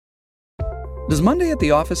Does Monday at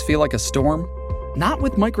the office feel like a storm? Not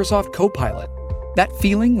with Microsoft Copilot. That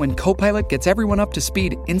feeling when Copilot gets everyone up to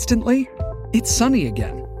speed instantly? It's sunny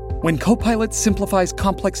again. When Copilot simplifies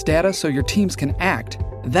complex data so your teams can act,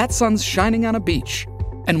 that sun's shining on a beach.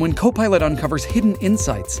 And when Copilot uncovers hidden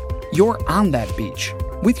insights, you're on that beach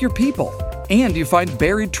with your people, and you find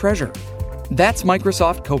buried treasure. That's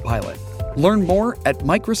Microsoft Copilot. Learn more at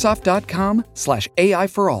Microsoft.com/AI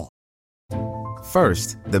for all.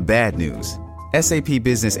 First, the bad news. SAP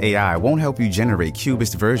Business AI won't help you generate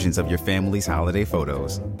cubist versions of your family's holiday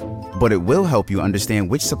photos. But it will help you understand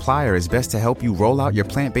which supplier is best to help you roll out your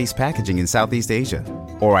plant-based packaging in Southeast Asia,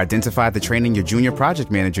 or identify the training your junior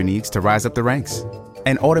project manager needs to rise up the ranks,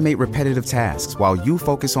 and automate repetitive tasks while you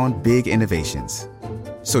focus on big innovations,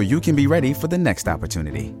 so you can be ready for the next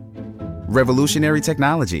opportunity. Revolutionary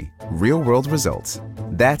technology, real-world results.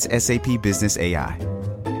 That's SAP Business AI.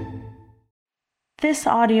 This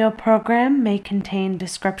audio program may contain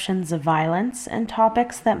descriptions of violence and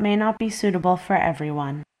topics that may not be suitable for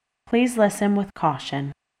everyone. Please listen with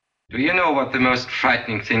caution. Do you know what the most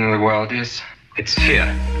frightening thing in the world is? It's fear.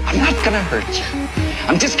 I'm not gonna hurt you.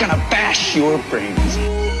 I'm just gonna bash your brains.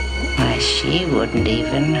 Why, she wouldn't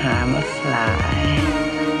even harm a fly.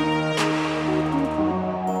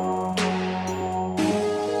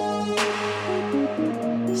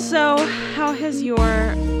 So, how has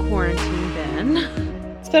your quarantine been?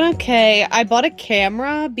 It's been okay. I bought a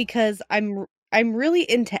camera because I'm really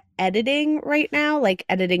into editing right now, like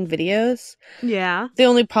editing videos. Yeah. The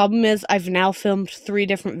only problem is I've now filmed 3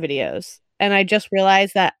 different videos, and I just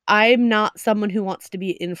realized that I'm not someone who wants to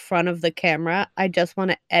be in front of the camera. I just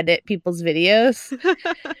want to edit people's videos.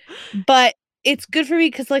 But it's good for me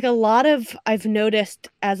because, like, I've noticed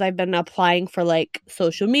as I've been applying for, like,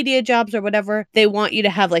 social media jobs or whatever, they want you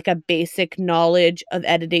to have, like, a basic knowledge of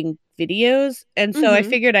editing videos. And so I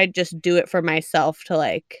figured I'd just do it for myself to,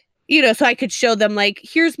 like, so I could show them, like,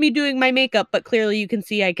 here's me doing my makeup, but clearly you can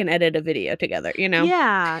see I can edit a video together,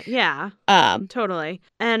 Yeah. Totally.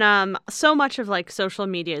 And so much of, like, social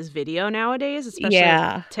media is video nowadays,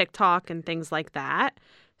 especially TikTok and things like that.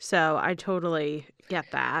 So I totally get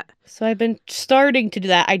that. So I've been starting to do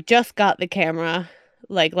that. I just got the camera,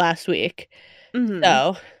 like, last week.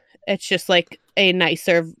 So it's just, like, a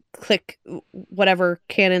nicer click, whatever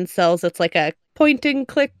Canon sells. It's like a point and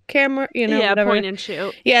click camera, whatever. Point and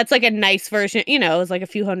shoot. Yeah, it's like a nice version, it's like a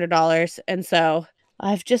few $100s. And so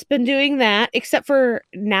I've just been doing that, except for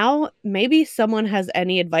now, maybe someone has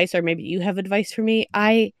any advice, or maybe you have advice for me.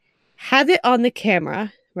 I have it on the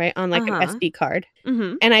camera, right, on like an SD card.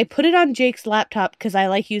 And I put it on Jake's laptop because I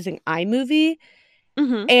like using iMovie.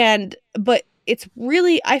 But it's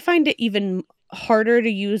really, I find it even harder to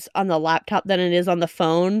use on the laptop than it is on the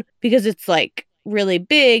phone because it's like really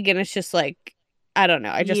big and it's just like, I don't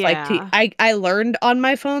know. I just like to, I learned on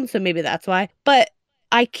my phone, so maybe that's why. But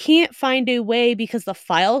I can't find a way because the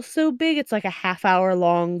file's so big. It's like a half-hour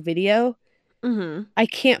long video. I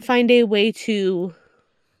can't find a way to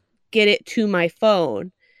get it to my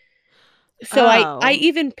phone. So I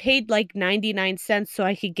even paid like 99 cents so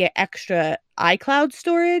I could get extra iCloud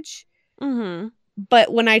storage.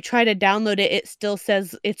 But when I try to download it, it still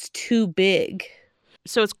says it's too big.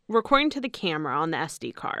 So it's recording to the camera on the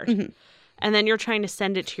SD card. And then you're trying to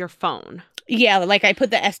send it to your phone. Yeah, like I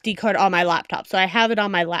put the SD card on my laptop. So I have it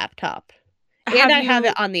on my laptop. And I have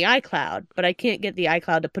it on the iCloud, but I can't get the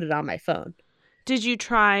iCloud to put it on my phone. Did you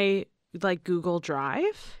try, like, Google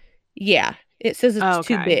Drive? Yeah, it says it's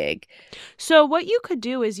too big. So what you could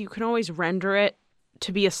do is you can always render it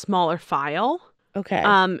to be a smaller file. Okay.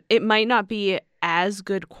 It might not be as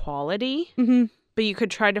good quality, but you could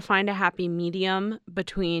try to find a happy medium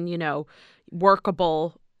between,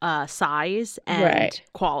 workable size and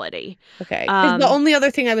quality. Okay. 'Cause the only other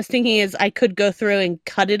thing I was thinking is I could go through and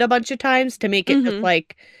cut it a bunch of times to make it just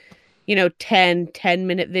like,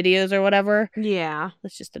 10-minute videos or whatever. Yeah.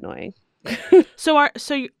 That's just annoying. So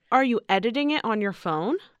are you editing it on your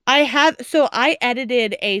phone? I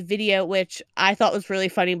edited a video which I thought was really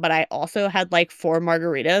funny, but I also had like 4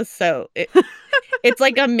 margaritas. So it's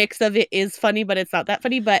like a mix of it is funny, but it's not that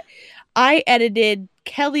funny. But I edited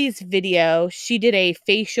Kelly's video. She did a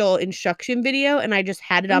facial instruction video and I just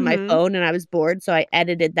had it on my phone and I was bored. So I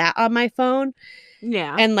edited that on my phone.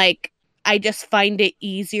 Yeah. And like, I just find it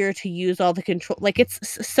easier to use all the control. Like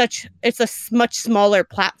it's a much smaller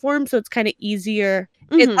platform. So it's kind of easier.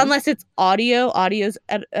 Unless it's audio's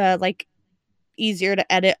like easier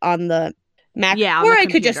to edit on the Mac. Yeah, or I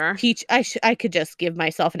could just I could just give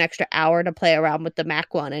myself an extra hour to play around with the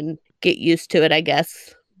Mac one and get used to it, I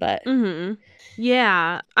guess. but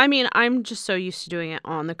yeah. I mean, I'm just so used to doing it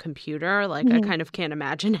on the computer. Like, I kind of can't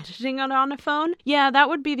imagine editing it on a phone. Yeah, that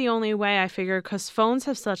would be the only way, I figure, because phones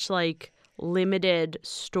have such, like, limited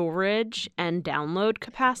storage and download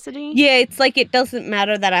capacity. Yeah, it's like it doesn't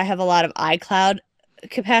matter that I have a lot of iCloud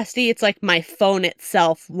capacity. It's like my phone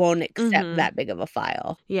itself won't accept that big of a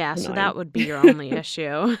file. Yeah, so that would be your only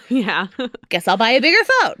issue. Yeah. Guess I'll buy a bigger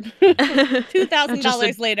phone.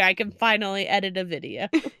 $2,000 later, I can finally edit a video.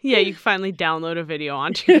 Yeah, you can finally download a video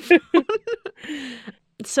onto your phone.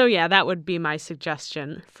 So yeah, that would be my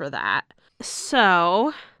suggestion for that.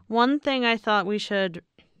 So, one thing I thought we should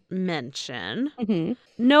mention,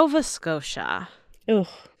 Nova Scotia. Ugh.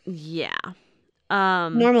 Yeah.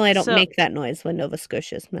 Normally I don't make that noise when Nova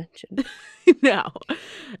Scotia is mentioned. No.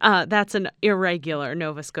 That's an irregular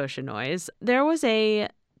Nova Scotia noise. There was a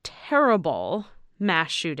terrible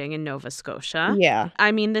mass shooting in Nova Scotia. Yeah.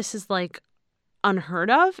 I mean, this is like unheard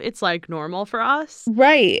of. It's like normal for us.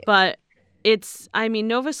 Right. But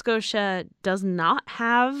Nova Scotia does not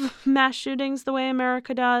have mass shootings the way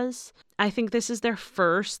America does. I think this is their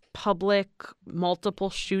first public multiple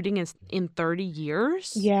shooting in 30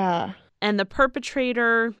 years. Yeah. And the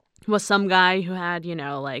perpetrator was some guy who had, he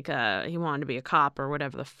wanted to be a cop or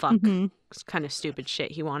whatever the fuck kind of stupid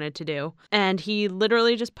shit he wanted to do. And he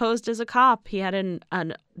literally just posed as a cop. He had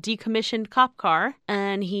a decommissioned cop car,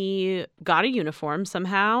 and he got a uniform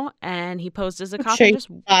somehow, and he posed as a cop. And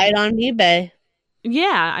just died on eBay.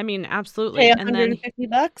 Yeah, I mean, absolutely. Pay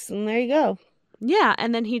 $150 and there you go. Yeah,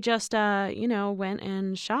 and then he just, went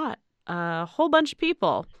and shot a whole bunch of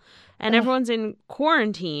people. And everyone's in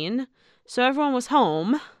quarantine, so everyone was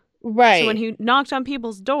home. Right. So when he knocked on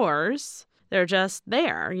people's doors, they're just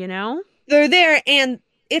there, They're there, and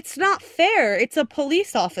it's not fair. It's a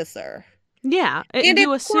police officer. Yeah, and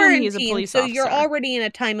you assume he's a police officer. So you're already in a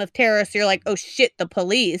time of terror, so you're like, oh shit, the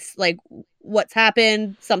police. Like, what's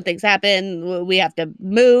happened? Something's happened. We have to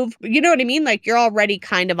move. You know what I mean? Like, you're already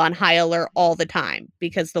kind of on high alert all the time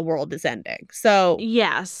because the world is ending. So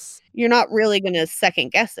yes. You're not really going to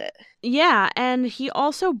second guess it. Yeah, and he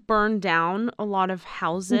also burned down a lot of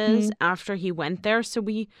houses after he went there. So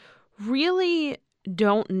we really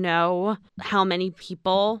don't know how many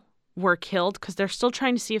people were killed because they're still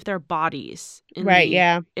trying to see if there are bodies in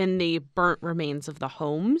the burnt remains of the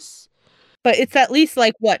homes. But it's at least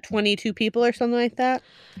 22 people or something like that?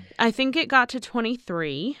 I think it got to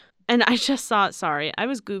 23. And I just saw it. Sorry. I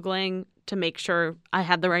was Googling to make sure I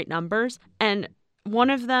had the right numbers. And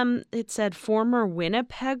one of them, it said former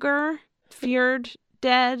Winnipegger feared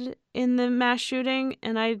dead in the mass shooting.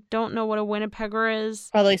 And I don't know what a Winnipegger is.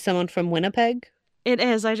 Probably someone from Winnipeg. It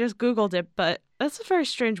is. I just Googled it, but that's a very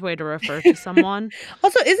strange way to refer to someone.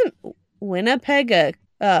 Also, isn't Winnipeg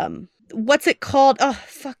what's it called? Oh,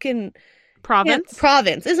 fucking... Province? Yeah,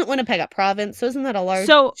 province. Isn't Winnipeg a province? So isn't that a large...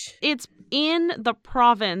 So it's in the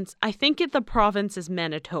province. I think the province is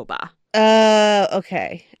Manitoba.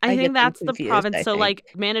 Okay. I think that's the province. So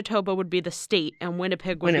Manitoba would be the state and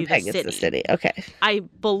Winnipeg would be the city. Winnipeg is the city. Okay. I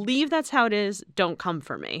believe that's how it is. Don't come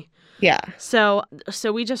for me. Yeah. So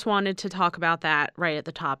we just wanted to talk about that right at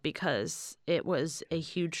the top because it was a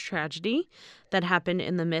huge tragedy that happened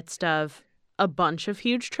in the midst of a bunch of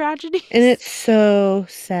huge tragedies. And it's so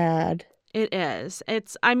sad. It is.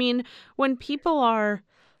 When people are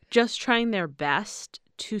just trying their best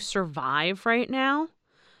to survive right now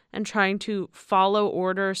and trying to follow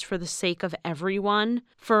orders for the sake of everyone,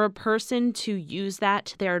 for a person to use that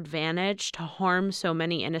to their advantage to harm so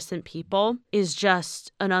many innocent people is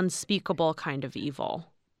just an unspeakable kind of evil.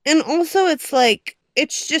 And also it's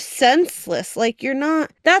just senseless.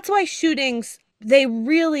 That's why shootings, they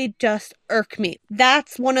really just irk me.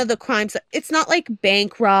 That's one of the crimes. It's not like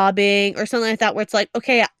bank robbing or something like that where it's like,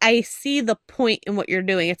 okay, I see the point in what you're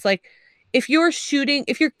doing. It's like, if you're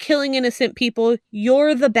killing innocent people,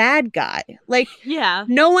 you're the bad guy. Yeah.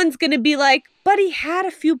 No one's going to be like, but he had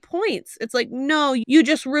a few points. It's like, no, you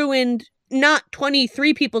just ruined not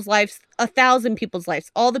 23 people's lives, 1,000 people's lives,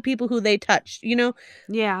 all the people who they touched,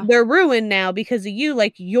 Yeah. They're ruined now because of you.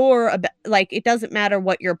 It doesn't matter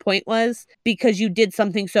what your point was because you did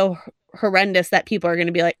something so horrendous that people are going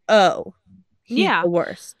to be like, oh, he's the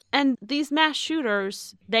worst. And these mass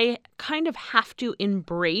shooters, they kind of have to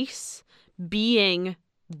embrace being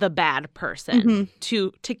the bad person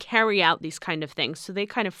to carry out these kind of things. So they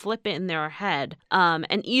kind of flip it in their head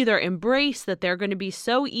and either embrace that they're going to be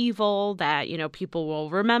so evil that, people will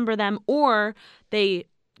remember them, or they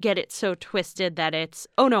get it so twisted that it's,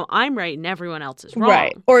 oh no, I'm right and everyone else is wrong.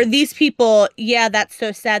 Right. Or these people, yeah, that's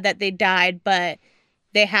so sad that they died, but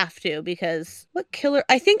they have to because what killer?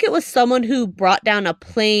 I think it was someone who brought down a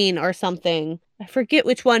plane or something. I forget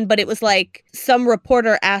which one, but it was like some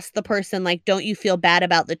reporter asked the person, like, don't you feel bad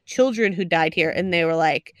about the children who died here? And they were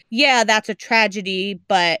like, yeah, that's a tragedy.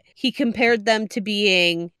 But he compared them to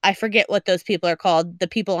being, I forget what those people are called, the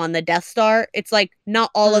people on the Death Star. It's like not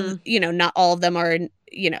all of, not all of them are,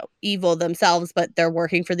 evil themselves, but they're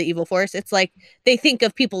working for the evil force. It's like they think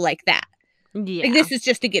of people like that. Yeah. Like, this is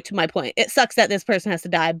just to get to my point. It sucks that this person has to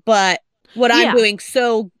die, but what I'm doing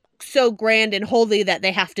so grand and holy that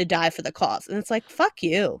they have to die for the cause. And it's like, fuck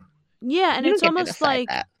you. Yeah, and You it's don't get to almost decide like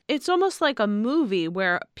that. it's almost like a movie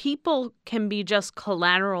where people can be just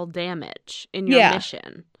collateral damage in your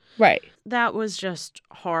mission. Right. That was just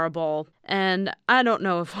horrible. And I don't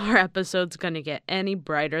know if our episode's going to get any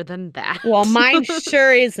brighter than that. Well, mine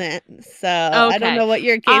sure isn't. So I don't know what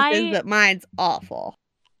your case is, but mine's awful.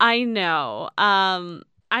 I know.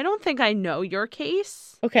 I don't think I know your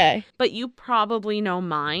case. Okay. But you probably know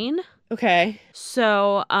mine. Okay.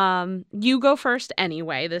 So, you go first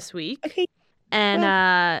anyway this week. Okay. And,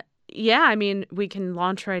 I mean, we can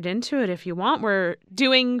launch right into it if you want. We're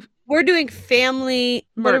doing family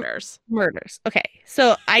murders. Murders. Okay.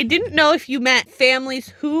 So I didn't know if you meant families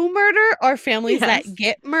who murder or families that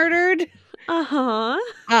get murdered. Uh-huh.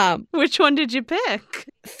 Which one did you pick?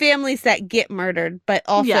 Families that get murdered, but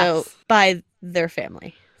also by their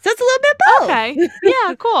family. So it's a little bit both. Okay.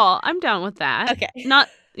 Yeah, cool. I'm down with that. Okay. Not,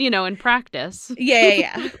 in practice.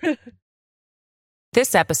 Yeah.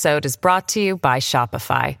 This episode is brought to you by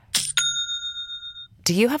Shopify.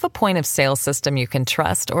 Do you have a point of sale system you can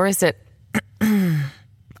trust, or is it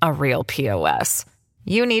a real POS?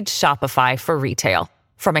 You need Shopify for retail.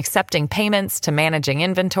 From accepting payments to managing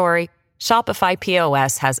inventory, Shopify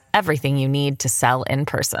POS has everything you need to sell in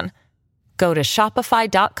person. Go to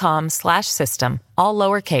shopify.com/system, all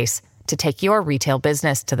lowercase, to take your retail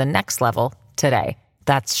business to the next level today.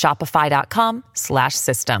 That's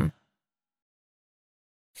shopify.com/system.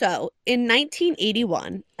 So, in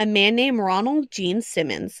 1981, a man named Ronald Gene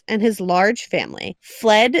Simmons and his large family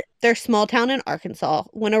fled their small town in Arkansas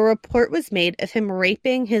when a report was made of him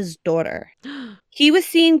raping his daughter. He was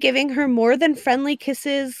seen giving her more than friendly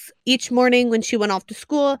kisses each morning when she went off to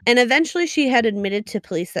school, and eventually she had admitted to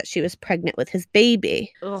police that she was pregnant with his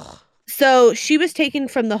baby. Ugh. So she was taken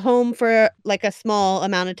from the home for like a small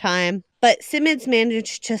amount of time, but Simmons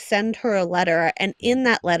managed to send her a letter, and in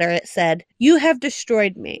that letter it said, "You have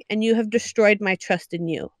destroyed me, and you have destroyed my trust in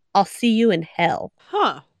you. I'll see you in hell."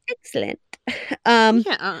 Huh. Excellent.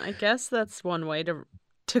 I guess that's one way to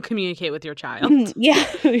communicate with your child.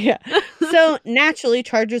 Yeah. So naturally,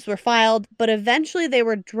 charges were filed, but eventually they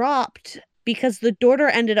were dropped because the daughter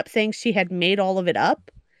ended up saying she had made all of it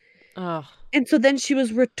up. Ugh. And so then she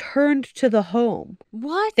was returned to the home.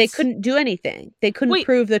 What? They couldn't do anything. They couldn't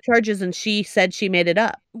prove the charges, and she said she made it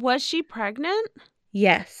up. Was she pregnant?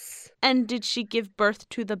 Yes. And did she give birth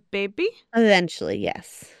to the baby? Eventually,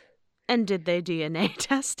 yes. And did they DNA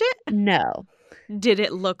test it? No. Did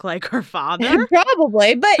it look like her father?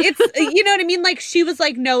 Probably, but it's, you know what I mean? Like, she was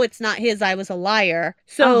like, no, it's not his. I was a liar.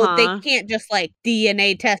 So they can't just like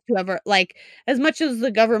DNA test whoever, like, as much as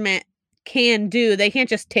the government can do, they can't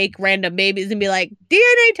just take random babies and be like,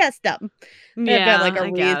 DNA test them. Yeah, like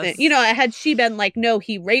a reason. guess. Had she been like, no,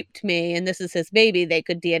 he raped me and this is his baby, they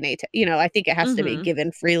could DNA test. I think it has to be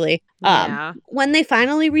given freely. Yeah. When they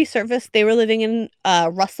finally resurfaced, they were living in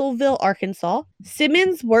Russellville, Arkansas.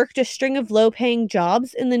 Simmons worked a string of low-paying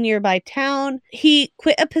jobs in the nearby town. He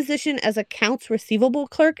quit a position as accounts receivable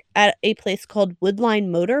clerk at a place called Woodline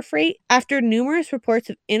Motor Freight after numerous reports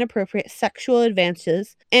of inappropriate sexual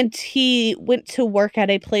advances, and he went to work at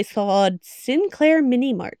a place called Sinclair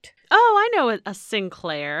Mini Mart. Oh, I know a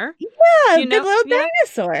Sinclair. Yeah, big little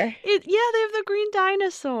dinosaur. They have the green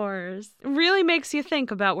dinosaurs. It really makes you think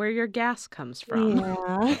about where your gas comes from.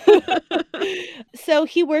 Yeah. So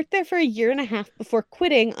he worked there for a year and a half before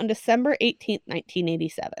quitting on December 18th,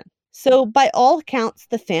 1987. So by all accounts,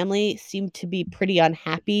 the family seemed to be pretty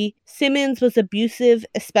unhappy. Simmons was abusive,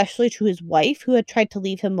 especially to his wife, who had tried to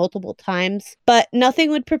leave him multiple times, but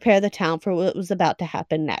nothing would prepare the town for what was about to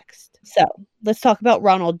happen next. So let's talk about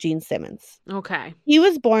Ronald Gene Simmons. Okay. He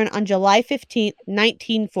was born on July 15th,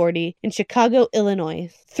 1940 in Chicago, Illinois.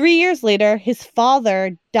 3 years later, his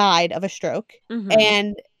father died of a stroke,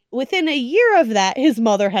 and within a year of that, his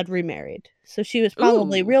mother had remarried. So she was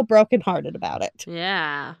probably real brokenhearted about it.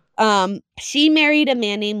 Yeah. She married a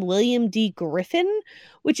man named William D. Griffin,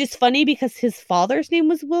 which is funny because his father's name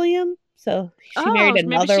was William. So she married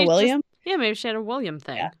another William. Maybe she had a William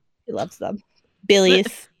thing. Yeah, he loves them.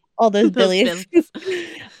 Billy's. all those Those billies.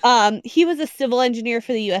 He was a civil engineer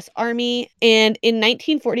for the U.S. Army, and in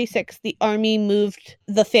 1946, the Army moved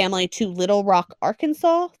the family to Little Rock,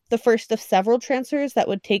 Arkansas, the first of several transfers that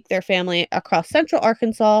would take their family across central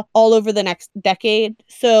Arkansas all over the next decade.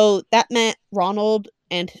 So that meant Ronald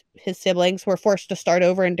and his siblings were forced to start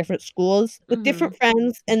over in different schools with different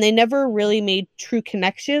friends, and they never really made true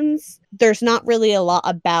connections. There's not really a lot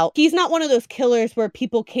about... He's not one of those killers where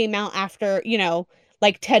people came out after, you know,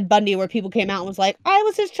 like Ted Bundy, where people came out and was like, I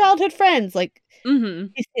was his childhood friends. Like,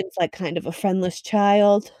 he seems like kind of a friendless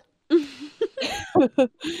child. The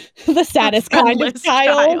saddest kind of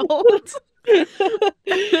child.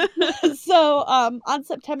 So, on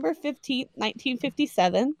September 15th,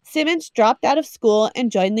 1957, Simmons dropped out of school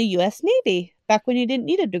and joined the U.S. Navy, back when you didn't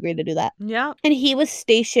need a degree to do that. Yeah. And he was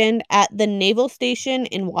stationed at the Naval Station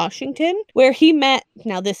in Washington, where he met,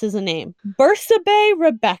 now this is a name, Bersabe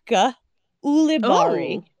Rebecca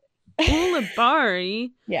Ulibarri. Oh.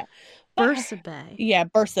 Ulibarri? Yeah. Bersabe. Yeah,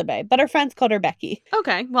 Bersabe. But her friends called her Becky.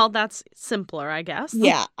 Okay, well, that's simpler, I guess.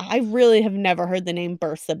 Yeah, I really have never heard the name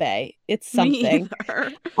Bersabe. It's something. Me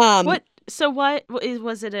either.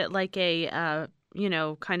 Was it like a you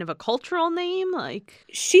know, kind of a cultural name? Like,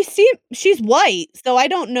 she's white, so I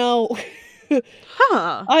don't know.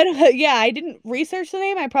 Huh. I didn't research the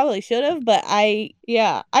name. I probably should have, but I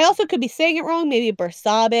also could be saying it wrong. Maybe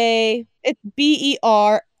Bersabe. It's Bersabe.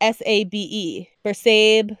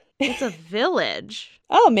 Bersabe. It's a village.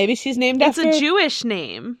 Oh, maybe she's named after... It's a Jewish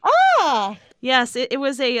name. Ah! Yes, it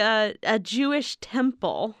was a Jewish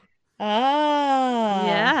temple. Ah.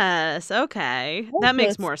 Yes, okay. That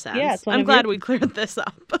makes more sense. Yeah, I'm glad we cleared this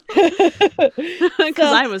up.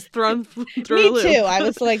 Because I was thrown through me a loop. too. I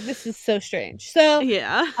was like, this is so strange. So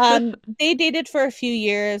yeah. They dated for a few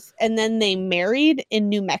years, and then they married in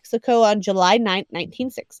New Mexico on July 9th,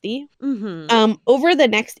 1960. Over the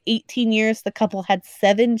next 18 years, the couple had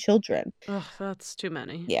 7 children. Ugh, that's too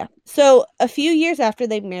many. Yeah. So a few years after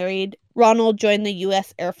they married, Ronald joined the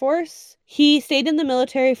U.S. Air Force. He stayed in the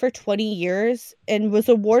military for 20 years and was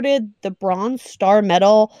awarded the Bronze Star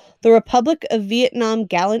Medal, the Republic of Vietnam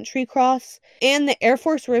Gallantry Cross, and the Air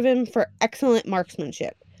Force Ribbon for excellent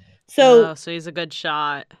marksmanship. So he's a good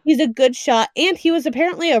shot. He's a good shot, and he was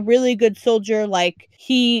apparently a really good soldier. Like,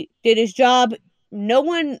 he did his job. No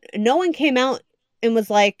one came out and was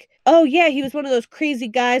like, oh yeah, he was one of those crazy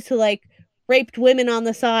guys who like raped women on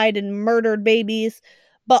the side and murdered babies.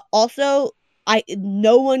 But also,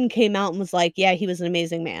 no one came out and was like, yeah, he was an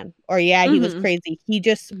amazing man, or yeah, he was crazy. He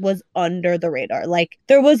just was under the radar. Like,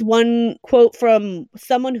 there was one quote from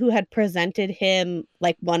someone who had presented him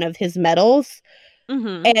like one of his medals,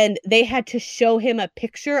 and they had to show him a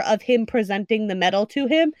picture of him presenting the medal to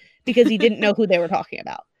him because he didn't know who they were talking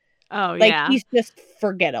about. Oh, like, yeah. He's just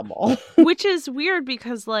forgettable. Which is weird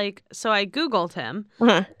because, like, so I Googled him,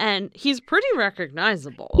 and he's pretty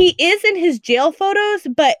recognizable. He is in his jail photos,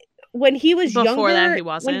 but when he was Before younger, that, he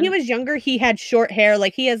wasn't. When he was younger, he had short hair.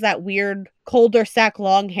 Like, he has that weird cul-de-sac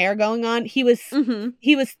long hair going on. He was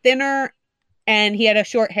thinner, and he had a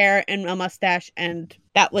short hair and a mustache, and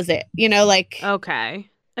that was it. You know, like... Okay.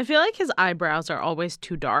 I feel like his eyebrows are always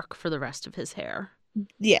too dark for the rest of his hair.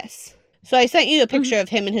 Yes. So I sent you a picture of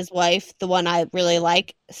him and his wife, the one I really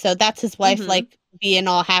like. So that's his wife, like, being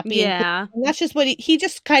all happy. Yeah. And that's just what he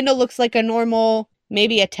just kind of looks like a normal,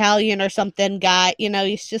 maybe Italian or something guy. You know,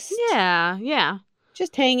 he's just... Yeah.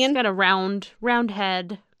 Just hanging. He's got a round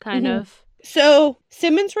head, kind of. So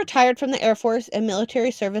Simmons retired from the Air Force and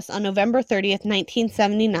military service on November 30th,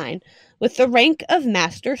 1979, with the rank of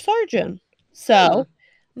Master Sergeant. So,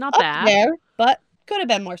 not up bad. there, but could have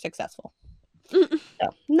been more successful. So,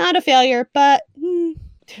 not a failure, but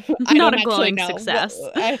not a glowing success.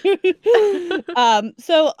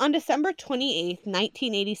 So on December 28th,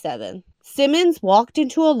 1987, Simmons walked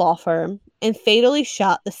into a law firm and fatally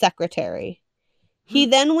shot the secretary. He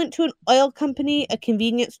then went to an oil company, a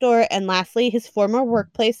convenience store, and lastly, his former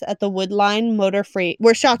workplace at the Woodline Motor Freight,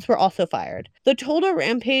 where shots were also fired. The total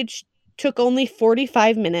rampage took only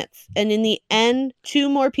 45 minutes, and in the end, 2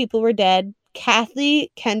 more people were dead.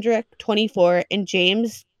 Kathy Kendrick, 24, and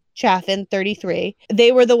James Chaffin, 33.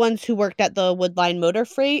 They were the ones who worked at the Woodline Motor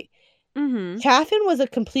Freight. Chaffin was a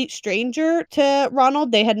complete stranger to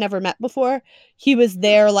Ronald. They had never met before. He was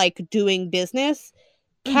there, like, doing business.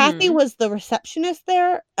 Kathy was the receptionist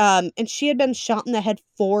there, and she had been shot in the head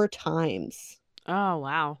 4 times. Oh,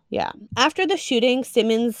 wow. Yeah. After the shooting,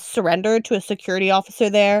 Simmons surrendered to a security officer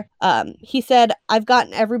there. He said, I've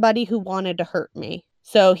gotten everybody who wanted to hurt me.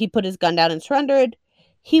 So he put his gun down and surrendered.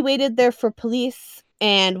 He waited there for police,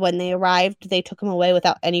 and when they arrived, they took him away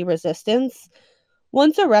without any resistance.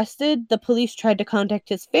 Once arrested, the police tried to contact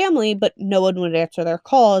his family, but no one would answer their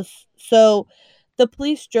calls. So the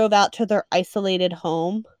police drove out to their isolated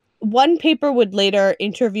home. One paper would later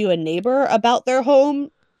interview a neighbor about their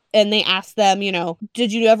home, and they asked them,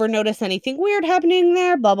 did you ever notice anything weird happening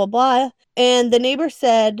there? Blah, blah, blah. And the neighbor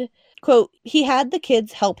said, quote, he had the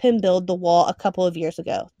kids help him build the wall a couple of years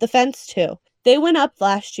ago. The fence, too. They went up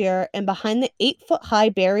last year, and behind the 8-foot-high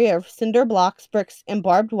barrier of cinder blocks, bricks, and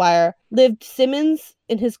barbed wire lived Simmons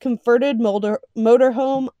in his converted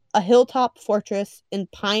motorhome, a hilltop fortress in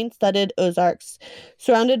pine-studded Ozarks,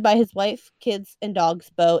 surrounded by his wife, kids, and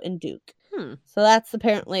dogs, Bo and Duke. So that's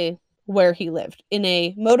apparently where he lived, in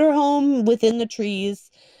a motorhome within the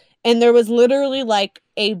trees, and there was literally like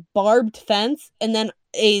a barbed fence and then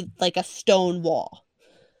a stone wall.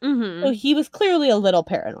 Mm-hmm. So he was clearly a little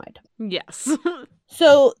paranoid. Yes.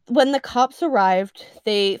 So when the cops arrived,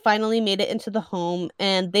 they finally made it into the home,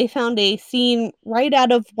 and they found a scene right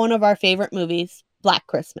out of one of our favorite movies, Black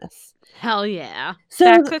Christmas. Hell yeah. So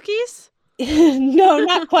Fat cookies? No,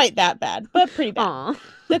 not quite that bad, but pretty bad. Aw.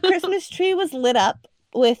 The Christmas tree was lit up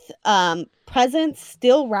with presents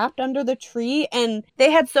still wrapped under the tree, and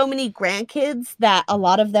they had so many grandkids that a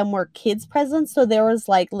lot of them were kids' presents, so there was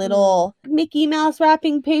little Mickey Mouse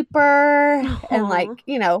wrapping paper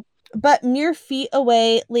and but mere feet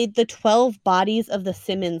away laid the 12 bodies of the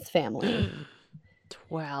Simmons family.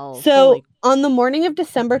 12. So on the morning of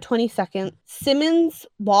December 22nd, Simmons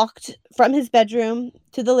walked from his bedroom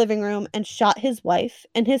to the living room and shot his wife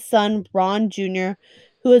and his son, Ron Jr.,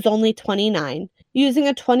 who was only 29, using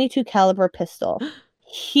a .22 caliber pistol.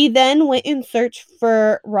 He then went in search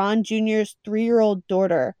for Ron Jr.'s 3-year-old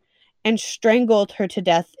daughter and strangled her to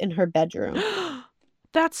death in her bedroom.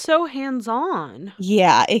 That's so hands-on.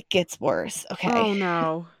 Yeah, it gets worse. Okay. Oh,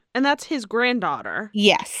 no. And that's his granddaughter.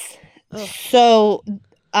 Yes. Ugh. So,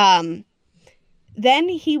 then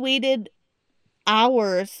he waited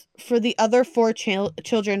hours for the other 4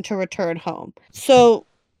 children to return home. So,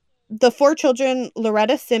 the 4 children,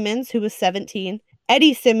 Loretta Simmons, who was 17,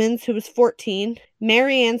 Eddie Simmons, who was 14,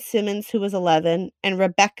 Marianne Simmons, who was 11, and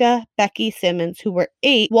Rebecca Becky Simmons, who were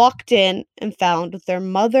 8, walked in and found their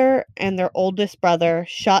mother and their oldest brother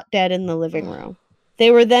shot dead in the living room. They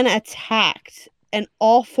were then attacked, and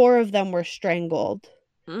all 4 of them were strangled.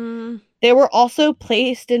 They were also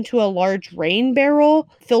placed into a large rain barrel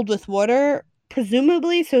filled with water,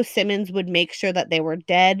 presumably so Simmons would make sure that they were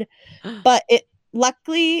dead. But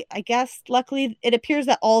luckily, it appears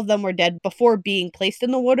that all of them were dead before being placed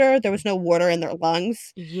in the water. There was no water in their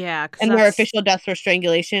lungs. Yeah. And their official deaths were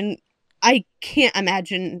strangulation. I can't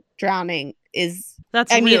imagine drowning is...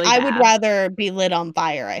 really I bad. would rather be lit on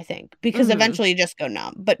fire, I think, because eventually you just go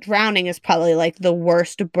numb. But drowning is probably the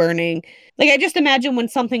worst burning. I just imagine when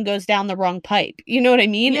something goes down the wrong pipe. You know what I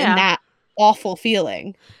mean? Yeah. And that awful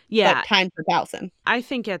feeling. Yeah. But times 1,000. I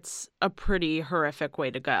think it's a pretty horrific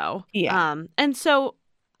way to go. Yeah. And so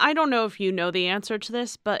I don't know if you know the answer to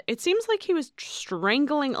this, but it seems like he was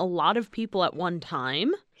strangling a lot of people at one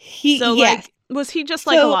time. Yes. Was he just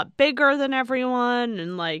a lot bigger than everyone?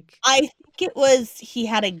 And I think it was he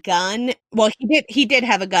had a gun. Well, he did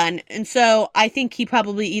have a gun. And so I think he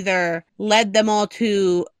probably either led them all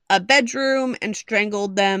to a bedroom and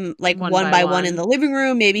strangled them one by one in the living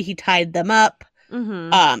room. Maybe he tied them up.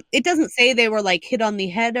 Mm-hmm. It doesn't say they were hit on the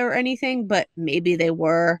head or anything, but maybe they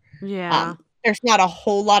were. Yeah. There's not a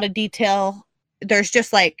whole lot of detail. There's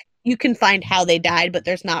just you can find how they died, but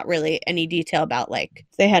there's not really any detail about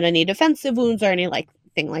if they had any defensive wounds or any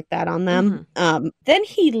thing like that on them. Mm-hmm. Then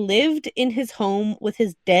he lived in his home with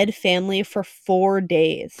his dead family for 4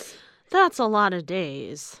 days. That's a lot of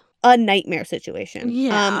days. A nightmare situation.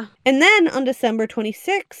 Yeah. And then on December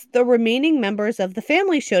 26th, the remaining members of the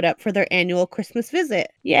family showed up for their annual Christmas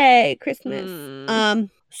visit. Yay, Christmas.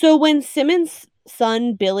 So when Simmons'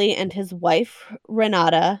 son Billy and his wife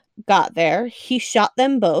Renata got there, he shot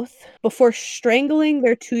them both before strangling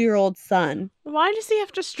their 2-year-old son. Why does he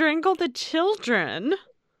have to strangle the children?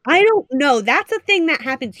 I don't know. That's a thing that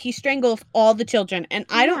happens. He strangles all the children. And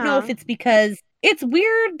I don't know if it's because... It's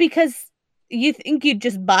weird because you think you'd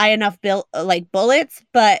just buy enough bullets,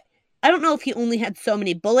 but I don't know if he only had so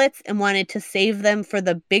many bullets and wanted to save them for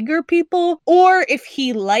the bigger people, or if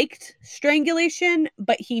he liked strangulation,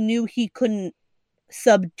 but he knew he couldn't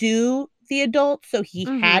subdue the adults, so he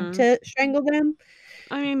had to strangle them.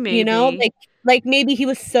 I mean, maybe. Maybe he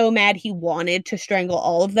was so mad he wanted to strangle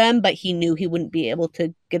all of them, but he knew he wouldn't be able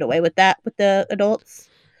to get away with that with the adults.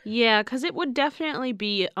 Yeah, because it would definitely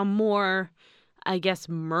be a more, I guess,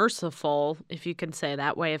 merciful, if you can say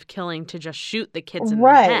that, way of killing to just shoot the kids in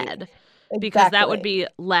the head. Because that would be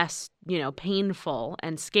less, painful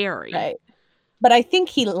and scary. Right. but I think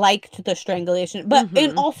he liked the strangulation. But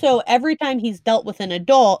and also every time he's dealt with an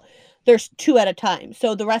adult, there's 2 at a time.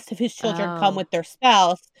 So the rest of his children come with their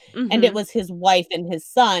spouse, and it was his wife and his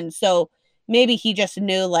son. So maybe he just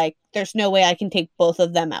knew, like, there's no way I can take both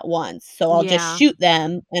of them at once. So I'll just shoot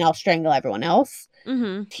them and I'll strangle everyone else.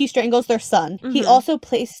 He strangles their son. He also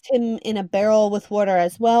placed him in a barrel with water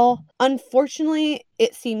as well. Unfortunately,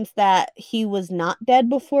 it seems that he was not dead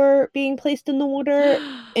before being placed in the water,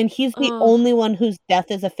 and he's the only one whose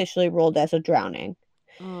death is officially ruled as a drowning,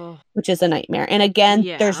 which is a nightmare. And again,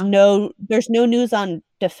 there's no news on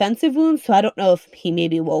defensive wounds, so I don't know if he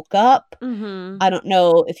maybe woke up. I don't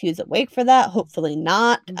know if he was awake for that. Hopefully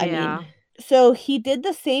not. I mean, so he did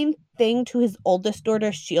the same thing to his oldest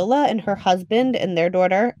daughter, Sheila, and her husband and their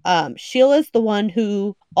daughter. Sheila's the one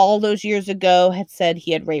who all those years ago had said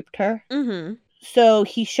he had raped her. So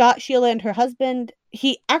he shot Sheila and her husband.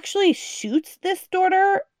 He actually shoots this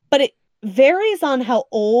daughter, but it varies on how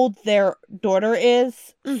old their daughter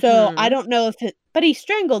is. So I don't know if it, but he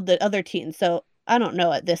strangled the other teen. So I don't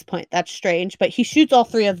know at this point. That's strange, but he shoots all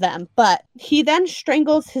 3 of them. But he then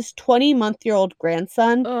strangles his 20-month-old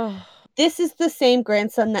grandson. This is the same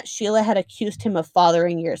grandson that Sheila had accused him of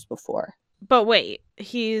fathering years before. But wait,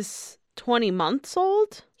 he's 20 months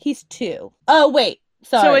old? He's 2. Oh, wait.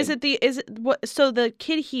 Sorry. So so the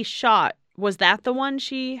kid he shot, was that the one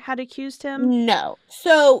she had accused him? No.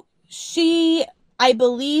 So I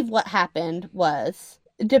believe what happened was,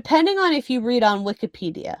 depending on if you read on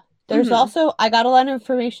Wikipedia, there's also, I got a lot of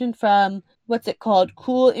information from, what's it called?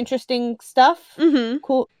 Cool, Interesting Stuff.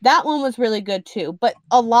 Cool. That one was really good too. But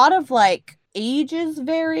a lot of like ages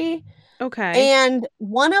vary. Okay. And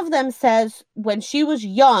one of them says when she was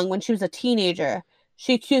young, when she was a teenager,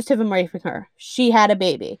 she accused him of raping her. She had a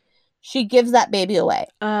baby. She gives that baby away.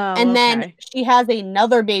 And then she has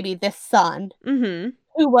another baby, this son, who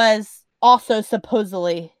was also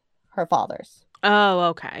supposedly her father's. Oh,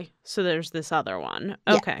 okay. So there's this other one.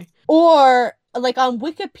 Okay. Yeah. Or like on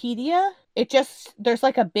Wikipedia, there's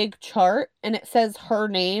like a big chart and it says her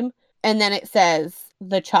name and then it says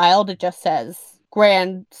the child. It just says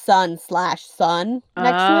grandson / son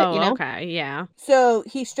next to it, you know? Okay, yeah. So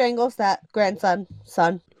he strangles that grandson,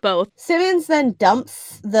 son. Both. Simmons then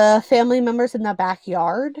dumps the family members in the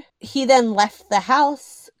backyard. He then left the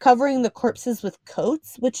house, covering the corpses with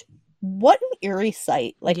coats, which, what an eerie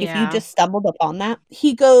sight. Like, if you just stumbled upon that.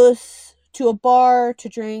 He goes to a bar to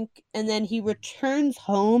drink, and then he returns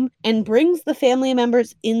home and brings the family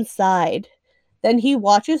members inside. Then he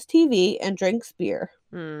watches TV and drinks beer,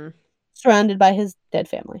 surrounded by his dead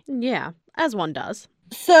family. Yeah, as one does.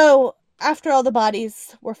 So, after all the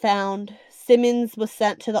bodies were found, Simmons was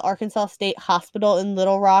sent to the Arkansas State Hospital in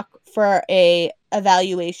Little Rock for a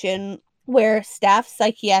evaluation where staff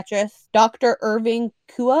psychiatrist Dr. Irving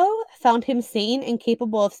Kuo found him sane and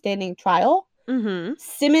capable of standing trial.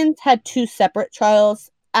 Simmons had 2 separate trials.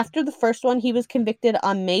 After the first one, he was convicted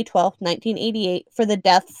on May 12, 1988 for the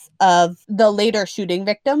deaths of the later shooting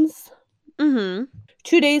victims. 2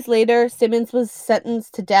 days later, Simmons was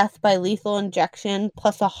sentenced to death by lethal injection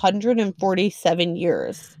plus 147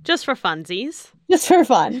 years. Just for funsies. Just for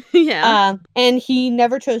fun. Yeah. And he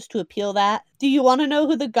never chose to appeal that. Do you want to know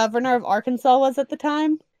who the governor of Arkansas was at the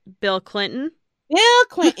time? Bill Clinton. Bill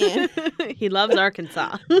Clinton. He loves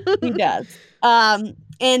Arkansas. He does.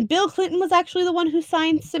 And Bill Clinton was actually the one who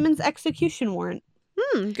signed Simmons' execution warrant.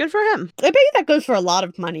 Good for him. I bet you that goes for a lot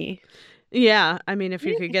of money. Yeah, I mean, if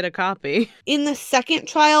you could get a copy. In the second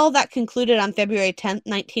trial that concluded on February 10th,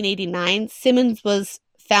 1989, Simmons was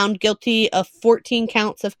found guilty of 14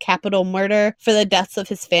 counts of capital murder for the deaths of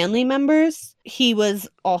his family members. He was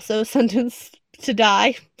also sentenced to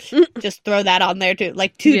die. Just throw that on there too.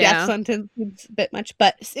 Like 2 death sentences, a bit much.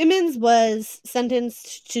 But Simmons was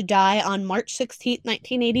sentenced to die on March 16th,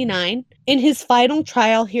 1989. In his final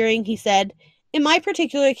trial hearing, he said, "In my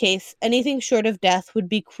particular case, anything short of death would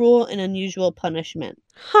be cruel and unusual punishment."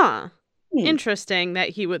 Huh. Interesting that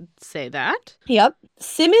he would say that. Yep.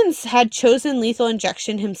 Simmons had chosen lethal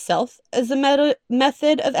injection himself as a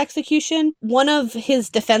method of execution. One of his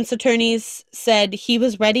defense attorneys said he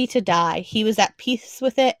was ready to die. He was at peace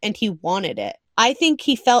with it and he wanted it. I think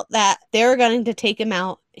he felt that they were going to take him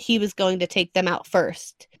out. He was going to take them out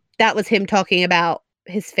first. That was him talking about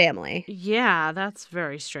his family. Yeah, that's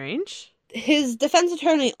very strange. His defense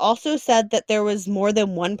attorney also said that there was more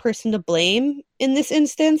than one person to blame in this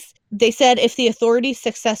instance. They said if the authorities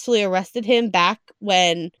successfully arrested him back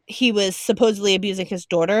when he was supposedly abusing his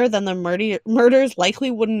daughter, then the murders likely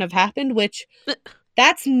wouldn't have happened, which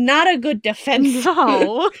That's not a good defense.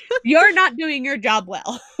 No. You're not doing your job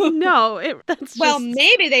well. No, that's well, just...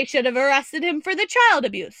 maybe they should have arrested him for the child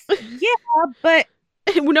abuse. Yeah, but...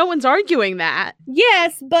 No one's arguing that.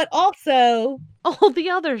 Yes, but also... all the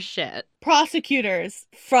other shit. Prosecutors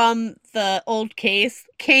from the old case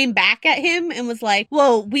came back at him and was like,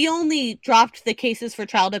 well, we only dropped the cases for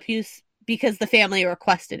child abuse because the family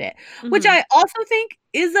requested it, which I also think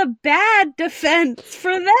is a bad defense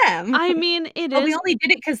for them. I mean, it well, is. We only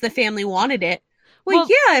did it because the family wanted it. Well,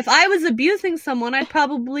 yeah, if I was abusing someone, I'd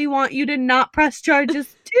probably want you to not press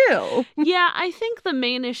charges too. Yeah, I think the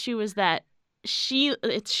main issue is that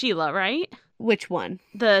it's Sheila, right? Which one?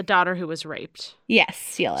 The daughter who was raped.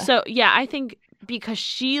 Yes, Sheila. So, yeah, I think because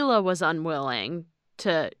Sheila was unwilling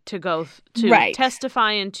to go to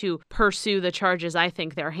testify and to pursue the charges, I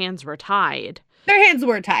think their hands were tied. Their hands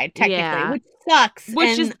were tied, technically, which sucks.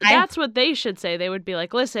 That's what they should say. They would be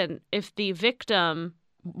like, listen, if the victim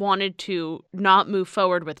wanted to not move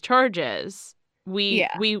forward with charges, we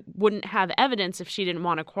wouldn't have evidence if she didn't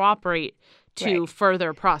want to cooperate to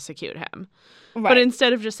further prosecute him. Right. But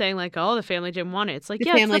instead of just saying like, oh, the family didn't want it, it's like,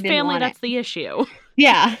 it's the family that's the issue.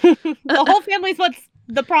 Yeah. The whole family's what's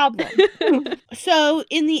the problem. So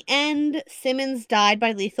in the end, Simmons died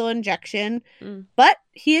by lethal injection, but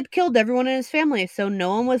he had killed everyone in his family, so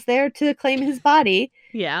no one was there to claim his body.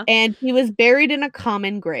 Yeah. And he was buried in a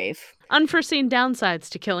common grave. Unforeseen downsides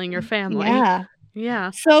to killing your family. Yeah.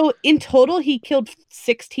 Yeah. So in total, he killed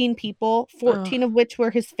 16 people, 14 of which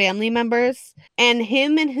were his family members. And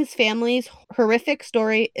him and his family's horrific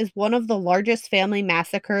story is one of the largest family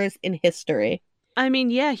massacres in history. I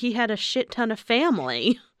mean, yeah, he had a shit ton of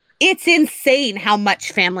family. It's insane how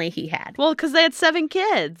much family he had. Well, because they had 7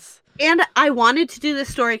 kids. And I wanted to do this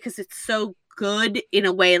story because it's so good in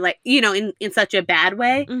a way, like, you know, in such a bad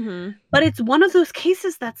way. Mm-hmm. But it's one of those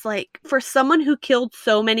cases that's like, for someone who killed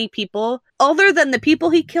so many people, other than the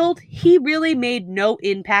people he killed, he really made no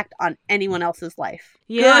impact on anyone else's life.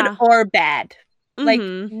 Yeah. Good or bad. Like,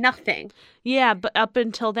 nothing. Yeah, but up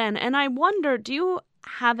until then. And I wonder, do you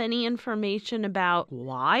have any information about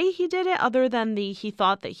why he did it other than he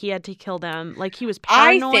thought that he had to kill them? Like, he was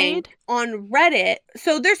paranoid? I think on Reddit,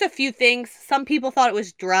 so there's a few things. Some people thought it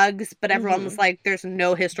was drugs, but everyone was like, there's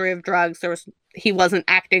no history of drugs. He wasn't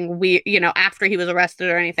acting weird, you know, after he was arrested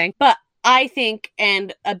or anything. But I think,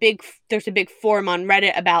 and there's a big forum on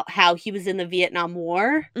Reddit about how he was in the Vietnam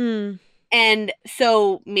War. And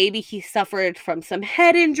so maybe he suffered from some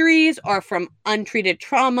head injuries or from untreated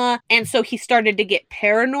trauma. And so he started to get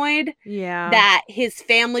paranoid that his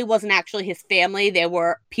family wasn't actually his family. There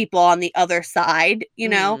were people on the other side, you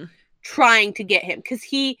know, trying to get him. Because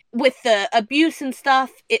with the abuse and stuff,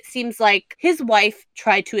 it seems like his wife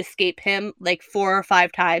tried to escape him like 4 or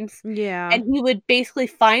 5 times. Yeah. And he would basically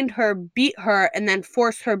find her, beat her, and then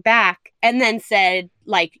force her back. And then said,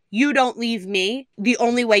 like, you don't leave me. The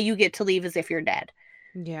only way you get to leave is if you're dead.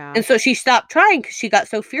 Yeah. And so she stopped trying because she got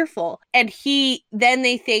so fearful. And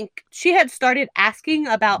they think she had started asking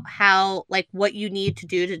about how, like, what you need to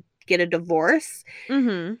do to get a divorce.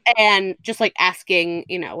 And just, like, asking,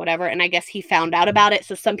 you know, whatever. And I guess he found out about it.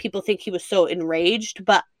 So some people think he was so enraged.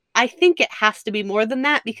 But I think it has to be more than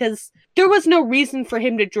that because there was no reason for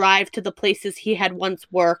him to drive to the places he had once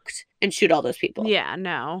worked and shoot all those people. Yeah,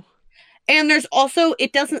 no. And there's also,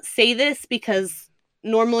 it doesn't say this because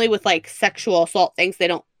normally with like sexual assault things, they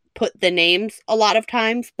don't put the names a lot of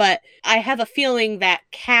times. But I have a feeling that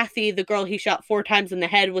Kathy, the girl he shot 4 times in the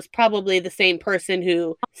head, was probably the same person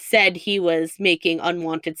who said he was making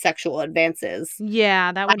unwanted sexual advances.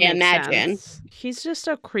 Yeah, that would make imagine. Sense. He's just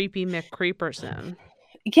a creepy McCreeperson.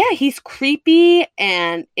 Yeah, he's creepy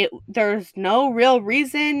and there's no real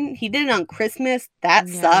reason. He did it on Christmas. That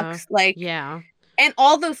sucks. Like, yeah. And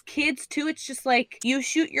all those kids, too, it's just like, you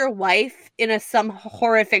shoot your wife in some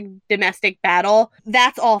horrific domestic battle,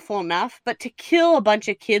 that's awful enough. But to kill a bunch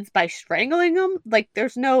of kids by strangling them, like,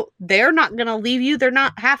 they're not going to leave you.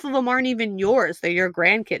 Half of them aren't even yours. They're your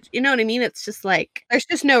grandkids. You know what I mean? It's just like, there's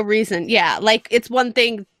just no reason. Yeah, like, it's one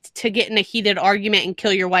thing to get in a heated argument and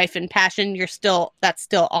kill your wife in passion. That's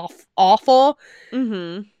still awful.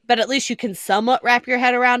 But at least you can somewhat wrap your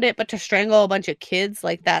head around it. But to strangle a bunch of kids,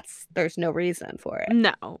 like, there's no reason for it.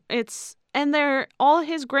 No, and they're all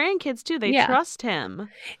his grandkids too. They trust him.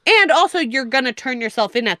 And also you're going to turn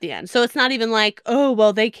yourself in at the end. So it's not even like, oh,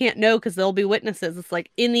 well, they can't know because they'll be witnesses. It's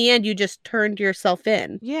like, in the end, you just turned yourself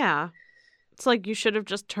in. Yeah. It's like you should have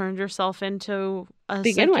just turned yourself into a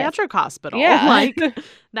psychiatric hospital. Yeah. Like,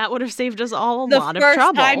 that would have saved us all a lot of trouble. The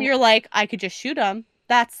first time you're like, I could just shoot him.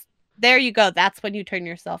 There you go. That's when you turn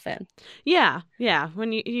yourself in. Yeah. Yeah.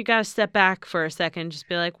 When you got to step back for a second, just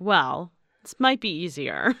be like, well, This might be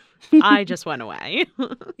easier. I just went away.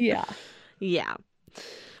 Yeah. Yeah.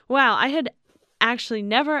 Wow, I had actually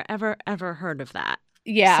never, ever, ever heard of that.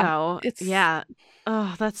 Yeah. So, it's yeah.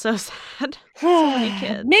 Oh, that's so sad. So many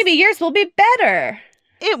kids. Maybe yours will be better.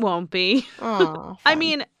 It won't be. Oh, I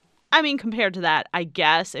mean, compared to that, I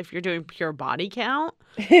guess if you're doing pure body count,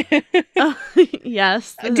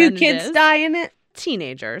 yes. Do kids die in it?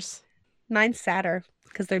 Teenagers. Mine's sadder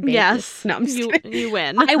because they're babies. Yes. No, I'm just kidding. You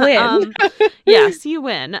win. I win. Yes, you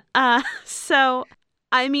win. So,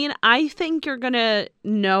 I mean, I think you're going to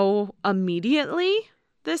know immediately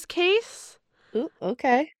this case. Ooh,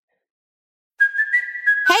 okay.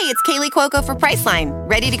 Hey, it's Kaylee Cuoco for Priceline.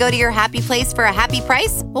 Ready to go to your happy place for a happy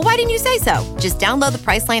price? Well, why didn't you say so? Just download the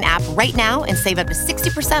Priceline app right now and save up to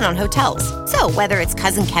 60% on hotels. So whether it's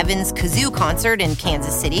Cousin Kevin's Kazoo Concert in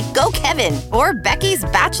Kansas City, go Kevin, or Becky's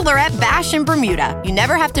Bachelorette Bash in Bermuda, you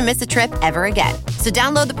never have to miss a trip ever again. So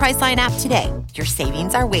download the Priceline app today. Your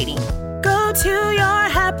savings are waiting. Go to your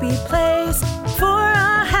happy place for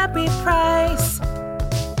a happy price.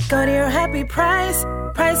 Go to your happy price,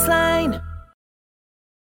 Priceline.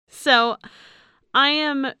 So, I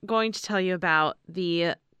am going to tell you about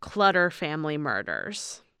the Clutter family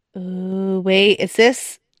murders. Ooh, wait, is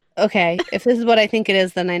this... Okay, if this is what I think it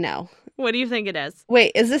is, then I know. What do you think it is?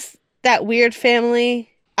 Wait, is this that weird family?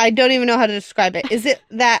 I don't even know how to describe it. Is it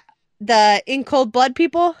that the In Cold Blood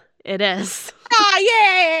people? It is. Ah,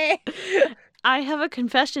 yay! I have a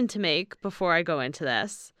confession to make before I go into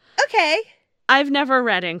this. Okay. I've never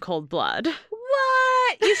read In Cold Blood.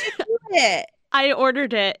 What? You should do it. I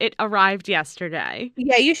ordered it. It arrived yesterday.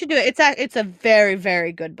 Yeah, you should do it. It's a very,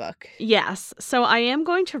 very good book. Yes. So I am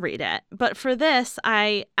going to read it. But for this,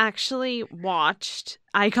 I actually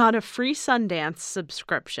I got a free Sundance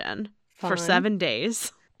subscription for 7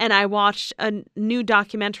 days. And I watched a new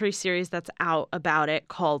documentary series that's out about it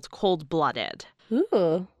called Cold Blooded.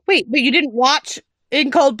 Ooh. Wait, but you didn't watch In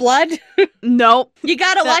Cold Blood? Nope. You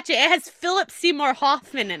gotta watch it. It has Philip Seymour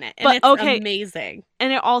Hoffman in it, and it's amazing.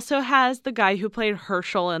 And it also has the guy who played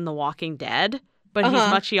Herschel in The Walking Dead, but he's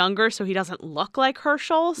much younger, so he doesn't look like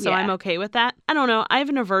Herschel, so I'm okay with that. I don't know. I have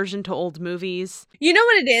an aversion to old movies. You know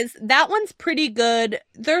what it is? That one's pretty good.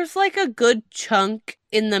 There's like a good chunk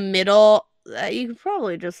in the middle that you could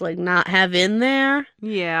probably just like not have in there.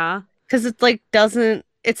 Yeah. Because it's like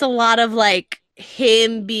it's a lot of like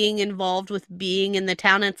him being involved with being in the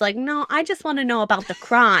town. It's like, no, I just want to know about the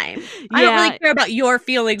crime. I don't really care about your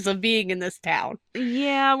feelings of being in this town.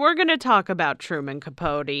 Yeah, we're going to talk about Truman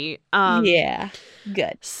Capote. Yeah,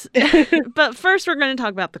 good. But first, we're going to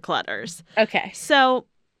talk about the Clutters. Okay. So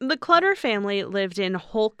the Clutter family lived in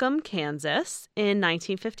Holcomb, Kansas in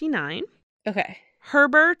 1959. Okay.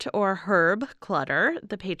 Herbert, or Herb Clutter,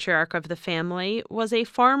 the patriarch of the family, was a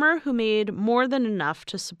farmer who made more than enough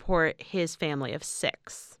to support his family of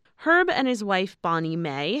 6. Herb and his wife Bonnie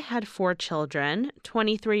Mae had 4 children.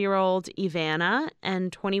 23-year-old Ivana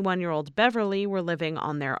and 21-year-old Beverly were living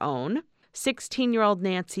on their own. 16-year-old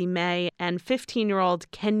Nancy Mae and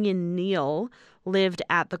 15-year-old Kenyon Neal lived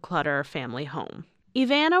at the Clutter family home.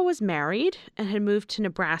 Ivana was married and had moved to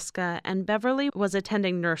Nebraska, and Beverly was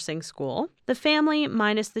attending nursing school. The family,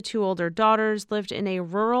 minus the 2 older daughters, lived in a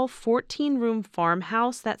rural 14-room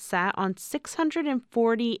farmhouse that sat on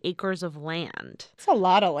 640 acres of land. That's a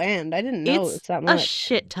lot of land. I didn't know it's that much. A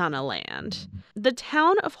shit ton of land. The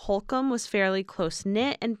town of Holcomb was fairly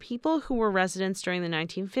close-knit, and people who were residents during the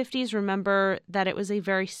 1950s remember that it was a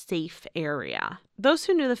very safe area. Those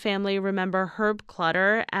who knew the family remember Herb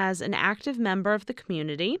Clutter as an active member of the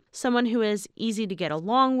community, someone who is easy to get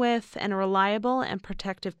along with, and a reliable and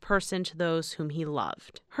protective person to those whom he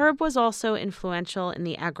loved. Herb was also influential in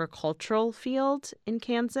the agricultural field in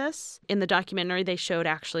Kansas. In the documentary, they showed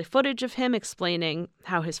actually footage of him explaining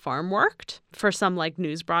how his farm worked for some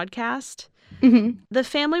news broadcast. Mm-hmm. The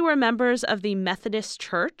family were members of the Methodist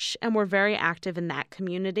Church and were very active in that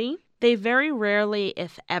community. They very rarely,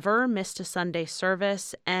 if ever, missed a Sunday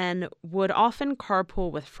service and would often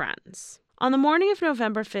carpool with friends. On the morning of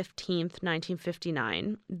November 15th,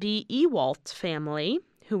 1959, the Ewalt family,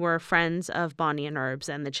 who were friends of Bonnie and Herb's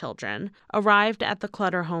and the children, arrived at the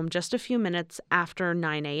Clutter home just a few minutes after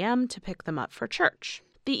 9 a.m. to pick them up for church.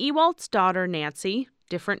 The Ewalt's daughter, Nancy,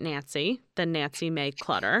 different Nancy than Nancy Mae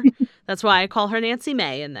Clutter. That's why I call her Nancy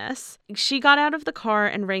Mae in this. She got out of the car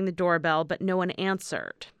and rang the doorbell, but no one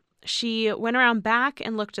answered. She went around back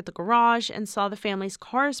and looked at the garage and saw the family's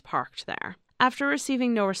cars parked there. After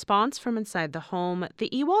receiving no response from inside the home,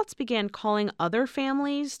 the Ewalts began calling other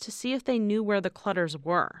families to see if they knew where the Clutters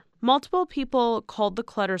were. Multiple people called the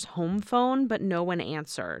Clutters' home phone, but no one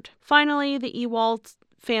answered. Finally, the Ewalts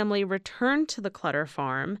family returned to the Clutter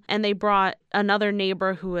farm, and they brought another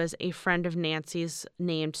neighbor who was a friend of Nancy's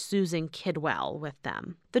named Susan Kidwell with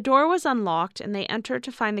them. The door was unlocked, and they entered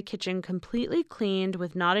to find the kitchen completely cleaned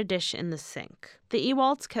with not a dish in the sink. The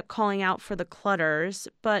Ewalds kept calling out for the Clutters,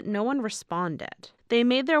 but no one responded. They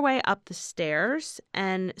made their way up the stairs,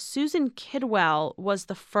 and Susan Kidwell was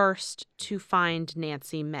the first to find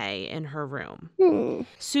Nancy May in her room.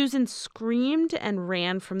 Susan screamed and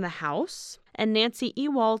ran from the house, and Nancy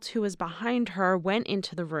Ewald, who was behind her, went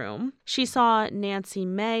into the room. She saw Nancy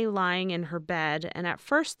May lying in her bed and at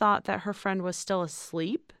first thought that her friend was still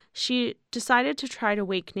asleep. She decided to try to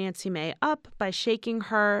wake Nancy May up by shaking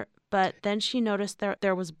her, but then she noticed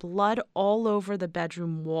there was blood all over the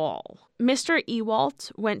bedroom wall. Mr.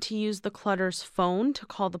 Ewalt went to use the Clutter's phone to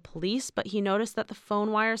call the police, but he noticed that the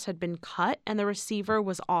phone wires had been cut and the receiver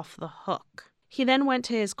was off the hook. He then went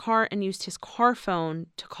to his car and used his car phone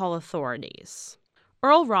to call authorities.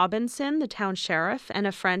 Earl Robinson, the town sheriff, and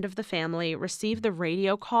a friend of the family received the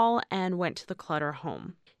radio call and went to the Clutter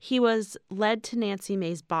home. He was led to Nancy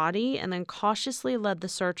May's body and then cautiously led the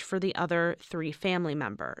search for the other 3 family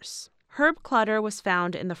members. Herb Clutter was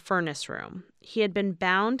found in the furnace room. He had been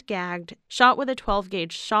bound, gagged, shot with a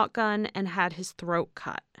 12-gauge shotgun, and had his throat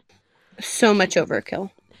cut. So much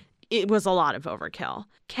overkill. It was a lot of overkill.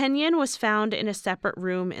 Kenyon was found in a separate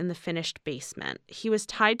room in the finished basement. He was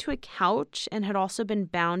tied to a couch and had also been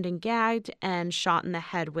bound and gagged and shot in the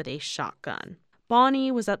head with a shotgun.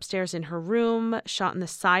 Bonnie was upstairs in her room, shot in the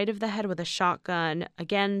side of the head with a shotgun,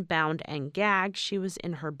 again bound and gagged. She was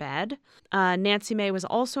in her bed. Nancy May was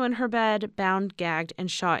also in her bed, bound, gagged, and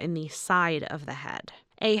shot in the side of the head.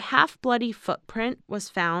 A half-bloody footprint was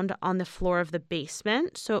found on the floor of the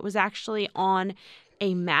basement, so it was actually on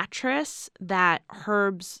a mattress that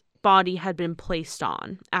Herb's body had been placed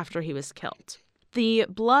on after he was killed. The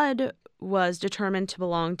blood was determined to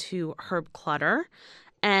belong to Herb Clutter,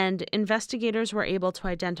 and investigators were able to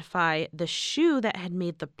identify the shoe that had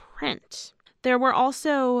made the print. There were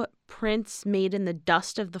also prints made in the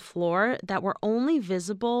dust of the floor that were only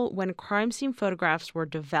visible when crime scene photographs were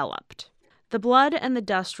developed. The blood and the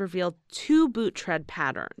dust revealed 2 boot tread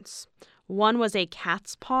patterns. One was a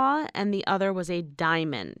cat's paw and the other was a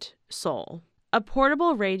diamond sole. A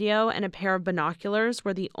portable radio and a pair of binoculars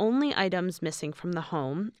were the only items missing from the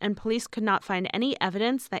home, and police could not find any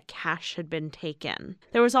evidence that cash had been taken.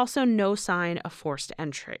 There was also no sign of forced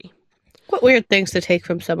entry. What weird things to take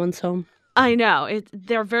from someone's home. I know.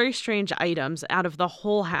 They're very strange items out of the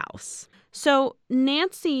whole house. So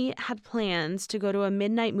Nancy had plans to go to a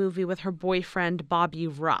midnight movie with her boyfriend, Bobby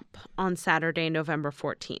Rupp, on Saturday, November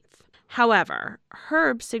 14th. However,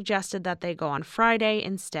 Herb suggested that they go on Friday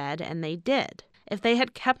instead, and they did. If they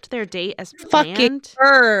had kept their date as planned... Fucking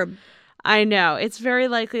Herb! I know. It's very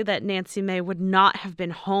likely that Nancy May would not have been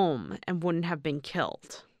home and wouldn't have been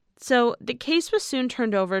killed. So the case was soon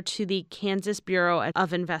turned over to the Kansas Bureau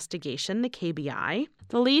of Investigation, the KBI.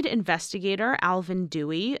 The lead investigator, Alvin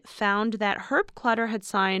Dewey, found that Herb Clutter had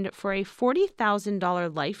signed for a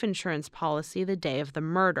 $40,000 life insurance policy the day of the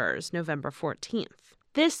murders, November 14th.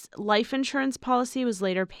 This life insurance policy was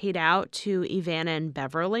later paid out to Ivana and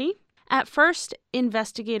Beverly. At first,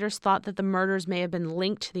 investigators thought that the murders may have been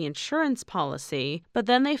linked to the insurance policy, but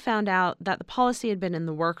then they found out that the policy had been in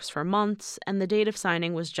the works for months and the date of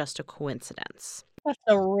signing was just a coincidence. That's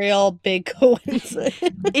a real big coincidence.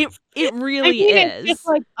 It really is. It's just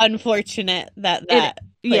like unfortunate that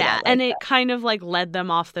it kind of like led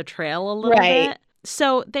them off the trail a little bit.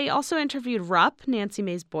 So they also interviewed Rupp, Nancy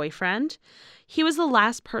May's boyfriend. He was the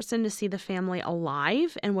last person to see the family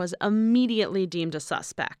alive and was immediately deemed a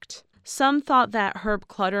suspect. Some thought that Herb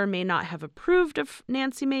Clutter may not have approved of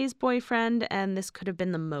Nancy May's boyfriend, and this could have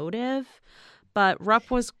been the motive, but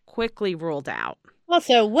Rupp was quickly ruled out.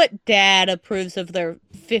 Also, what dad approves of their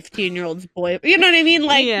 15-year-old's boy? You know what I mean?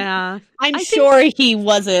 Like, yeah. I'm sure he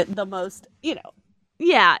wasn't the most,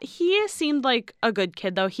 Yeah, he seemed like a good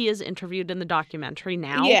kid, though. He is interviewed in the documentary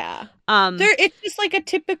now. Yeah. It's just like a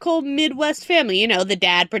typical Midwest family. The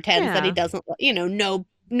dad pretends that he doesn't,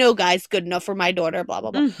 no guy's good enough for my daughter, blah,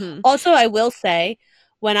 blah, blah. Mm-hmm. Also, I will say,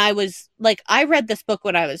 when I was, I read this book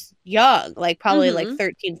when I was young, probably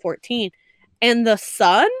 13, 14. And the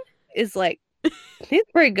son is he's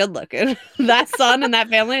pretty good looking. That son and that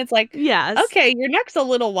family, it's yes. Okay, your neck's a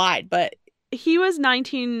little wide, but... He was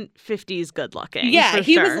 1950s good looking. Yeah,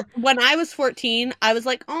 he was. When I was 14, I was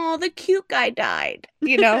like, oh, the cute guy died,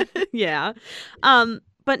 Yeah.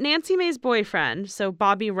 But Nancy May's boyfriend, so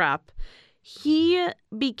Bobby Rupp, he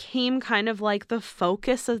became kind of like the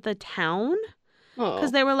focus of the town.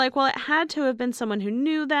 Because they were like, well, it had to have been someone who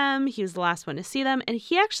knew them. He was the last one to see them. And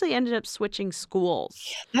he actually ended up switching schools.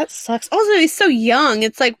 Yeah, that sucks. Also, he's so young.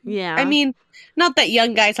 It's like, yeah. I mean, not that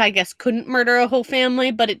young guys, I guess, couldn't murder a whole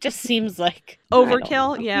family, but it just seems like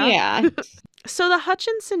overkill. Yeah. Yeah. So the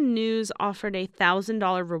Hutchinson News offered a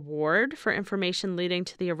 $1,000 reward for information leading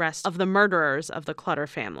to the arrest of the murderers of the Clutter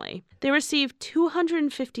family. They received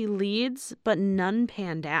 250 leads, but none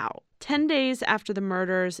panned out. 10 days after the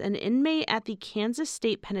murders, an inmate at the Kansas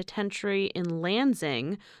State Penitentiary in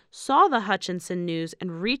Lansing saw the Hutchinson News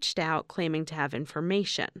and reached out claiming to have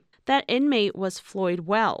information. That inmate was Floyd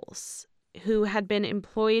Wells, who had been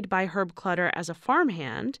employed by Herb Clutter as a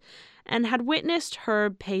farmhand and had witnessed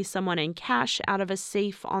Herb pay someone in cash out of a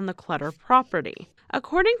safe on the Clutter property.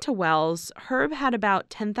 According to Wells, Herb had about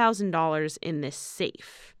 $10,000 in this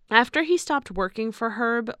safe. After he stopped working for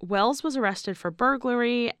Herb, Wells was arrested for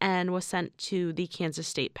burglary and was sent to the Kansas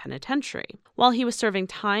State Penitentiary. While he was serving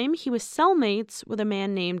time, he was cellmates with a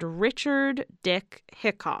man named Richard Dick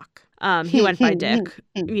Hickok. He went by Dick.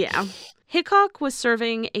 Yeah. Hickok was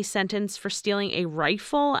serving a sentence for stealing a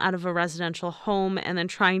rifle out of a residential home and then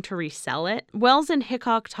trying to resell it. Wells and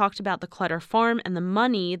Hickok talked about the Clutter farm and the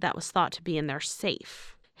money that was thought to be in their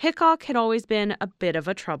safe. Hickok had always been a bit of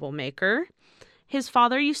a troublemaker. His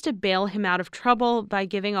father used to bail him out of trouble by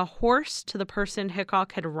giving a horse to the person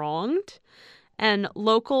Hickok had wronged. And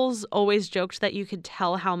locals always joked that you could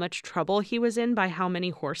tell how much trouble he was in by how many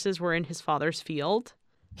horses were in his father's field.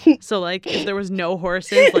 So, like, if there was no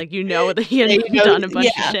horses, like, you know that he had done a bunch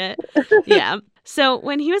of shit. Yeah. So,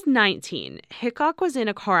 when he was 19, Hickok was in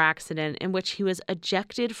a car accident in which he was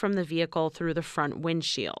ejected from the vehicle through the front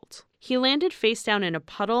windshield. He landed face down in a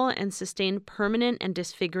puddle and sustained permanent and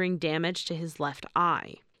disfiguring damage to his left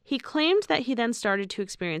eye. He claimed that he then started to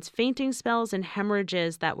experience fainting spells and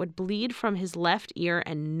hemorrhages that would bleed from his left ear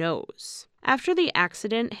and nose. After the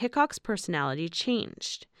accident, Hickok's personality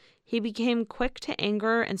changed. He became quick to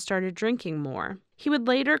anger and started drinking more. He would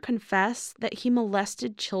later confess that he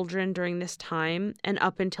molested children during this time and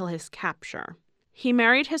up until his capture. He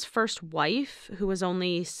married his first wife, who was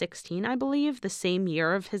only 16, I believe, the same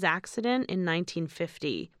year of his accident in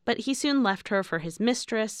 1950, but he soon left her for his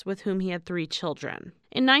mistress, with whom he had 3 children.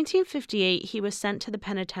 In 1958, he was sent to the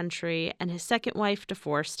penitentiary, and his second wife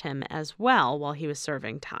divorced him as well while he was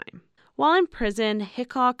serving time. While in prison,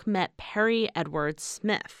 Hickok met Perry Edwards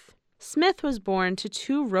Smith. Smith was born to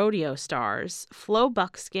 2 rodeo stars, Flo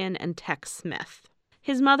Buckskin and Tex Smith.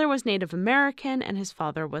 His mother was Native American and his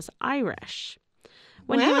father was Irish.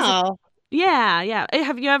 Yeah.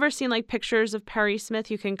 Have you ever seen, like, pictures of Perry Smith?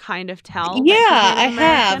 You can kind of tell. Yeah, I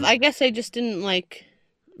have. I guess I just didn't, like,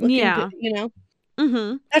 look into, you know?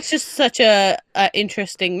 Mm-hmm. That's just such a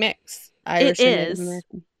interesting mix. Irish it and Native is.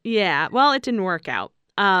 American. Yeah, well, it didn't work out.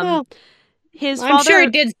 Well, his I'm father, sure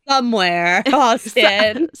it did somewhere,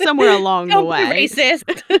 Austin. somewhere along the way.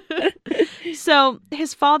 Racist. So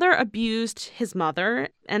his father abused his mother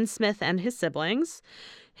and Smith and his siblings.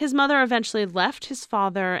 His mother eventually left his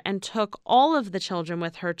father and took all of the children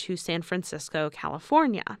with her to San Francisco,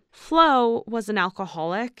 California. Flo was an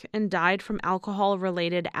alcoholic and died from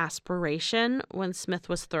alcohol-related aspiration when Smith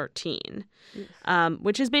was 13,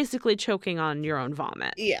 which is basically choking on your own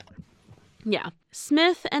vomit. Yeah.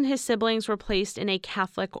 Smith and his siblings were placed in a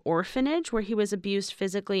Catholic orphanage where he was abused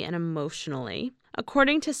physically and emotionally.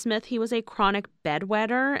 According to Smith, he was a chronic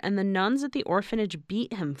bedwetter, and the nuns at the orphanage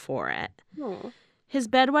beat him for it. Aww. His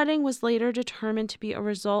bedwetting was later determined to be a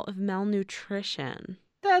result of malnutrition.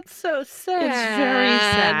 That's so sad. It's very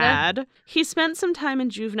sad. He spent some time in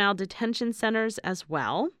juvenile detention centers as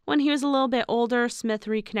well. When he was a little bit older, Smith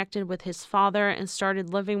reconnected with his father and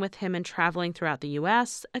started living with him and traveling throughout the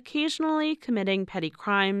U.S., occasionally committing petty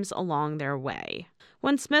crimes along their way.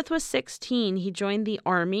 When Smith was 16, he joined the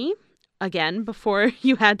Army, again, before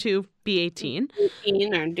you had to be 18.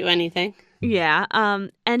 18 or do anything. Yeah,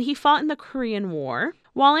 and he fought in the Korean War.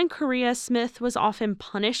 While in Korea, Smith was often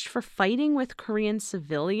punished for fighting with Korean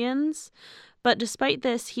civilians, but despite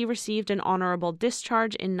this, he received an honorable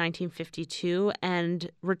discharge in 1952 and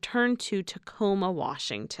returned to Tacoma,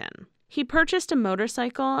 Washington. He purchased a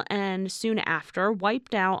motorcycle and soon after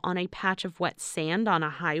wiped out on a patch of wet sand on a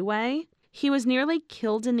highway. He was nearly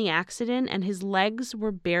killed in the accident and his legs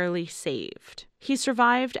were barely saved. He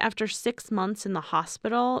survived after 6 months in the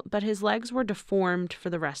hospital, but his legs were deformed for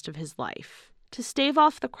the rest of his life. To stave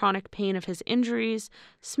off the chronic pain of his injuries,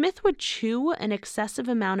 Smith would chew an excessive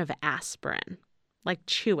amount of aspirin. Like,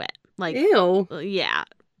 chew it. Like, ew. Yeah.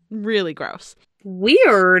 Really gross.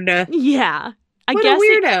 Weird. Yeah. What a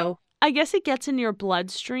weirdo. I guess it gets in your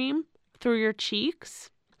bloodstream through your cheeks.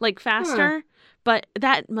 like faster, but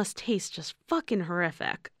that must taste just fucking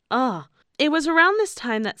horrific. Ugh. It was around this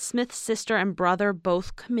time that Smith's sister and brother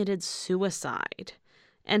both committed suicide,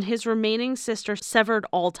 and his remaining sister severed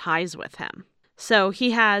all ties with him. So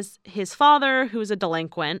he has his father, who's a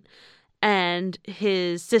delinquent, and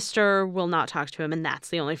his sister will not talk to him, and that's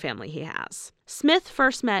the only family he has. Smith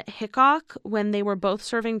first met Hickok when they were both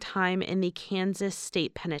serving time in the Kansas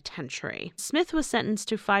State Penitentiary. Smith was sentenced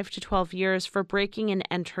to 5 to 12 years for breaking and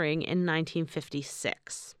entering in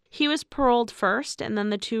 1956. He was paroled first, and then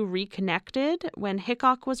the two reconnected when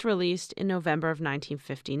Hickok was released in November of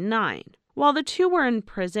 1959. While the two were in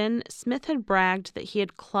prison, Smith had bragged that he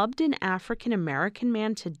had clubbed an African-American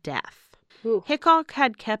man to death. Ooh. Hickok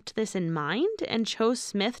had kept this in mind and chose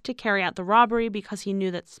Smith to carry out the robbery because he knew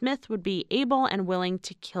that Smith would be able and willing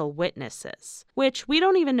to kill witnesses, which we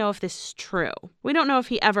don't even know if this is true. We don't know if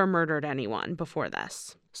he ever murdered anyone before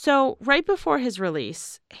this. So, right before his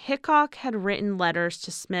release, Hickok had written letters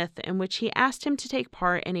to Smith in which he asked him to take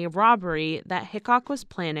part in a robbery that Hickok was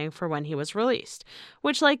planning for when he was released,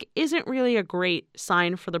 which, isn't really a great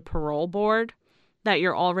sign for the parole board that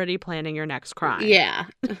you're already planning your next crime. Yeah.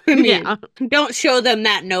 I mean, don't show them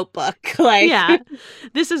that notebook. Yeah.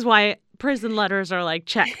 This is why prison letters are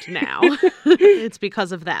checked now. It's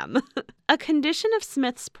because of them. A condition of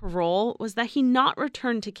Smith's parole was that he not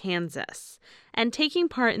return to Kansas, and taking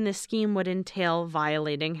part in this scheme would entail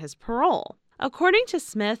violating his parole. According to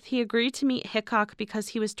Smith, he agreed to meet Hickok because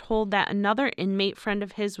he was told that another inmate friend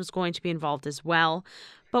of his was going to be involved as well,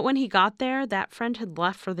 but when he got there, that friend had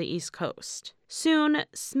left for the East Coast. Soon,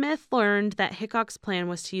 Smith learned that Hickok's plan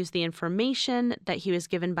was to use the information that he was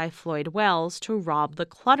given by Floyd Wells to rob the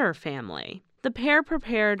Clutter family. The pair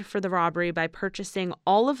prepared for the robbery by purchasing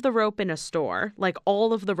all of the rope in a store,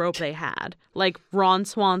 all of the rope they had. Ron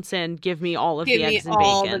Swanson, give me all of the eggs and bacon. Give me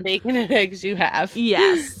all the bacon and eggs you have.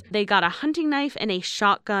 Yes. They got a hunting knife and a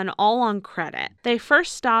shotgun all on credit. They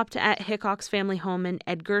first stopped at Hickok's family home in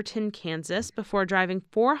Edgerton, Kansas, before driving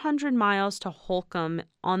 400 miles to Holcomb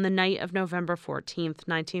on the night of November 14th,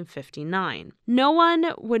 1959. No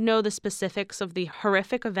one would know the specifics of the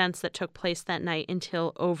horrific events that took place that night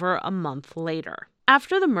until over a month later.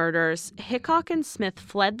 After the murders, Hickok and Smith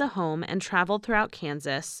fled the home and traveled throughout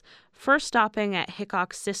Kansas, first stopping at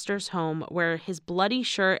Hickok's sister's home where his bloody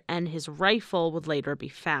shirt and his rifle would later be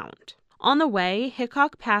found. On the way,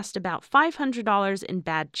 Hickok passed about $500 in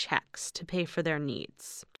bad checks to pay for their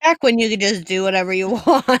needs. Back when you could just do whatever you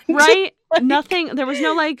want. Right? Nothing, there was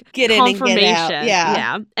no get in confirmation. And get out.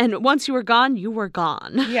 Yeah. And once you were gone, you were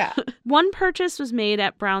gone. Yeah. One purchase was made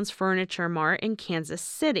at Brown's Furniture Mart in Kansas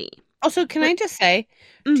City. Also, can I just say,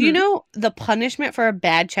 do you know the punishment for a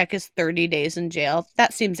bad check is 30 days in jail?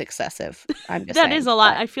 That seems excessive. I'm just saying. That is a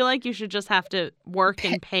lot. I feel like you should just have to work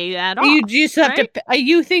and pay that off. You just have to.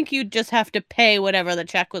 You think you just have to pay whatever the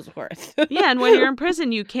check was worth? Yeah, and when you're in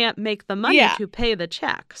prison, you can't make the money to pay the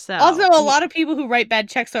check. So also, a lot of people who write bad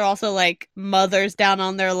checks are also mothers down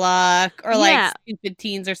on their luck or stupid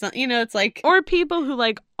teens or something. It's or people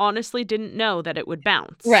who honestly didn't know that it would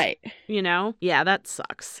bounce. Right. Yeah, that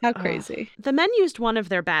sucks. How crazy. The men used one of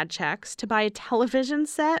their bad checks to buy a television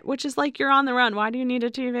set, which is you're on the run. Why do you need a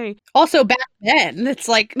TV? Also, back then, it's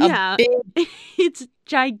a big... It's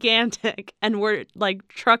gigantic, and we're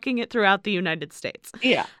trucking it throughout the United States.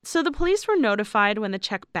 Yeah. So the police were notified when the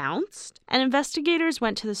check bounced, and investigators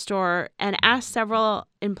went to the store and asked several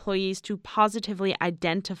employees to positively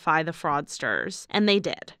identify the fraudsters, and they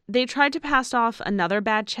did. They tried to pass off another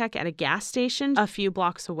bad check at a gas station a few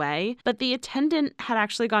blocks away, but the attendant had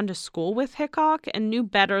actually gone to school with Hickok and knew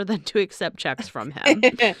better than to accept checks from him.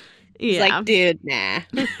 He's dude, nah.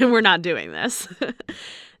 We're not doing this.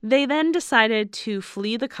 They then decided to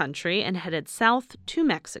flee the country and headed south to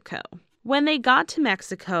Mexico. When they got to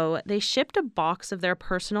Mexico, they shipped a box of their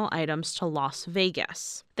personal items to Las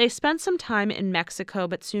Vegas. They spent some time in Mexico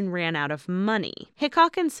but soon ran out of money.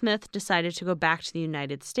 Hickok and Smith decided to go back to the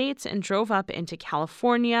United States and drove up into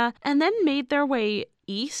California and then made their way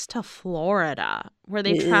east to Florida, where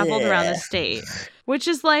they traveled around the state, which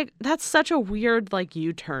is that's such a weird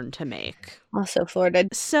U-turn to make. Also Florida.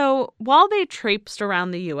 So while they traipsed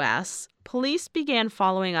around the U.S., police began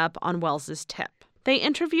following up on Wells's tip. They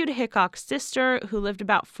interviewed Hickok's sister, who lived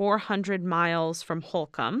about 400 miles from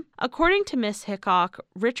Holcomb. According to Miss Hickok,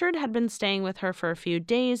 Richard had been staying with her for a few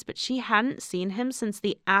days, but she hadn't seen him since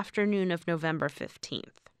the afternoon of November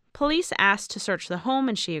 15th. Police asked to search the home,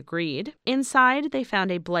 and she agreed. Inside, they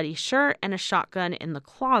found a bloody shirt and a shotgun in the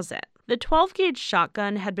closet. The 12-gauge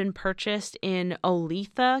shotgun had been purchased in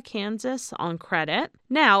Olathe, Kansas on credit.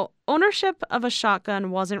 Now, ownership of a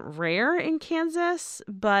shotgun wasn't rare in Kansas,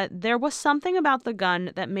 but there was something about the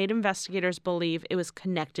gun that made investigators believe it was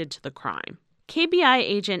connected to the crime. KBI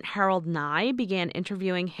agent Harold Nye began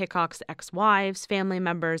interviewing Hickok's ex-wives, family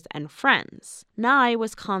members, and friends. Nye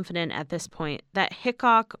was confident at this point that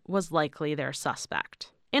Hickok was likely their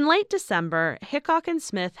suspect. In late December, Hickok and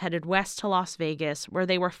Smith headed west to Las Vegas, where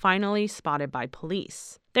they were finally spotted by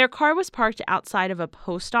police. Their car was parked outside of a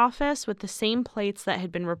post office with the same plates that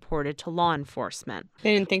had been reported to law enforcement.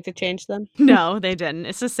 They didn't think to change them? No, they didn't.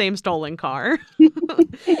 It's the same stolen car.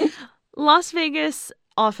 Las Vegas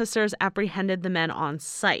officers apprehended the men on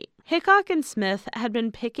site. Hickok and Smith had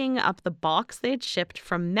been picking up the box they had shipped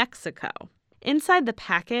from Mexico. Inside the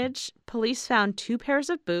package, police found 2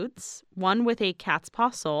 pairs of boots, one with a cat's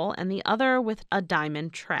paw sole and the other with a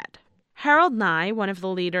diamond tread. Harold Nye, one of the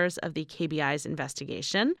leaders of the KBI's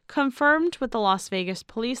investigation, confirmed with the Las Vegas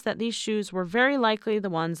police that these shoes were very likely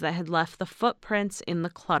the ones that had left the footprints in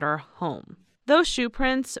the Clutter home. Those shoe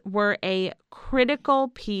prints were a critical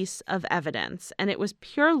piece of evidence, and it was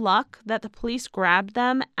pure luck that the police grabbed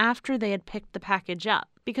them after they had picked the package up.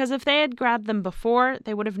 Because if they had grabbed them before,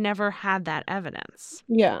 they would have never had that evidence.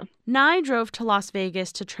 Yeah. Nye drove to Las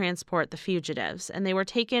Vegas to transport the fugitives, and they were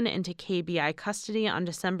taken into KBI custody on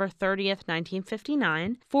December 30th,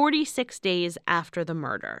 1959, 46 days after the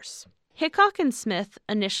murders. Hickok and Smith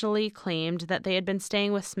initially claimed that they had been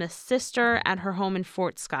staying with Smith's sister at her home in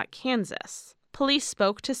Fort Scott, Kansas. Police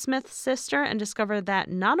spoke to Smith's sister and discovered that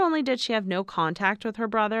not only did she have no contact with her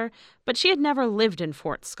brother, but she had never lived in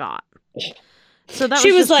Fort Scott. So that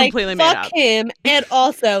she was just like, completely made up. Fuck him, and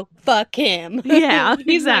also fuck him. Yeah,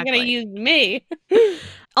 He's exactly. not going to use me.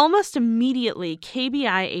 Almost immediately,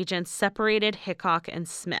 KBI agents separated Hickok and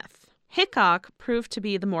Smith. Hickok proved to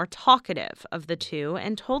be the more talkative of the two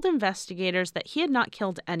and told investigators that he had not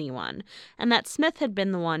killed anyone and that Smith had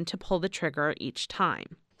been the one to pull the trigger each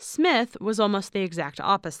time. Smith was almost the exact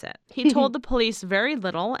opposite. He told the police very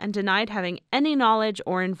little and denied having any knowledge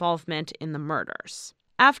or involvement in the murders.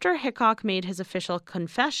 After Hickok made his official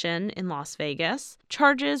confession in Las Vegas,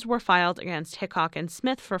 charges were filed against Hickok and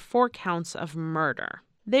Smith for 4 counts of murder.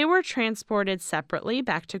 They were transported separately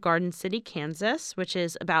back to Garden City, Kansas, which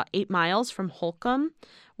is about 8 miles from Holcomb,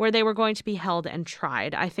 where they were going to be held and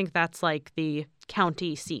tried. I think that's like the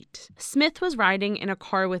county seat. Smith was riding in a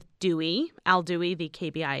car with Dewey, Al Dewey, the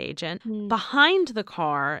KBI agent, behind the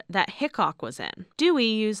car that Hickok was in. Dewey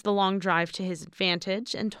used the long drive to his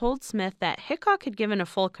advantage and told Smith that Hickok had given a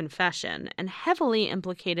full confession and heavily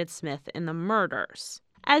implicated Smith in the murders.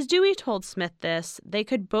 As Dewey told Smith this, they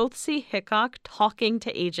could both see Hickok talking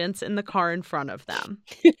to agents in the car in front of them.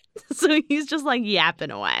 So he's just like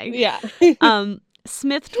yapping away. Yeah.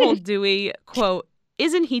 Smith told Dewey, quote,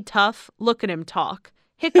 "Isn't he tough? Look at him talk.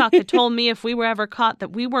 Hickok had told me if we were ever caught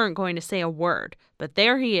that we weren't going to say a word. But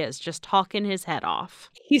there he is, just talking his head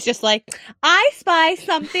off." He's just like, I spy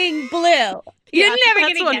something blue. You're never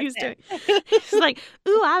going to get he's there. doing. He's like,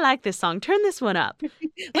 "Ooh, I like this song. Turn this one up."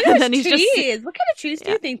 Look at those trees. What kind of trees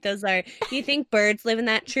do you think those are? Do you think birds live in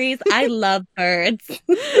that trees? I love birds.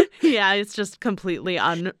 Yeah, it's just completely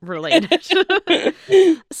unrelated.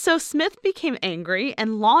 So Smith became angry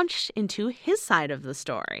and launched into his side of the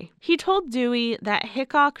story. He told Dewey that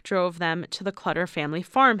Hickok drove them to the Clutter family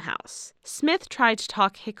farmhouse. Smith tried to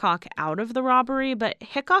talk Hickok out of the robbery, but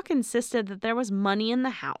Hickok insisted that there was money in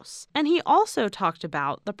the house. And he also talked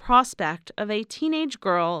about the prospect of a teenage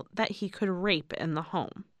girl that he could rape in the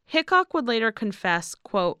home. Hickok would later confess,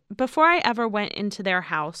 quote, "Before I ever went into their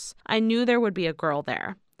house, I knew there would be a girl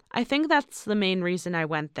there. I think that's the main reason I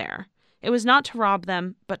went there. It was not to rob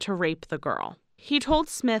them, but to rape the girl." He told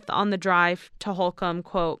Smith on the drive to Holcomb,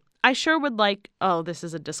 quote, "I sure would like," oh, this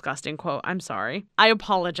is a disgusting quote. I'm sorry. I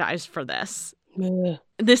apologize for this.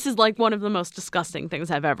 This is like one of the most disgusting things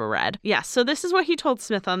I've ever read. Yeah, so this is what he told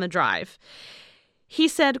Smith on the drive. He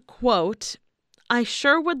said, quote, "I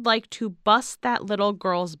sure would like to bust that little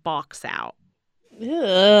girl's box out."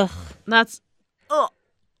 Ugh. That's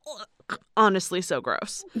honestly so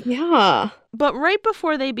gross. Yeah. But right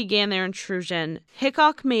before they began their intrusion,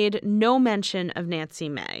 Hickok made no mention of Nancy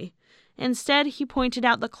May. Instead, he pointed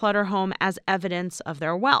out the Clutter home as evidence of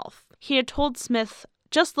their wealth. He had told Smith,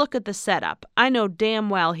 "Just look at the setup. I know damn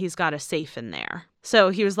well he's got a safe in there." So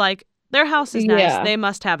he was like, their house is nice. Yeah. They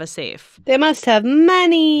must have a safe. They must have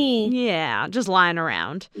money. Yeah, just lying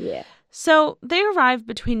around. Yeah. So they arrived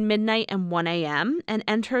between midnight and 1 a.m. and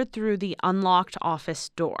entered through the unlocked office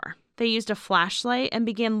door. They used a flashlight and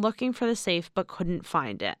began looking for the safe but couldn't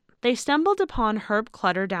find it. They stumbled upon Herb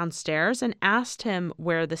Clutter downstairs and asked him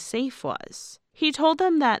where the safe was. He told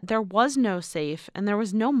them that there was no safe and there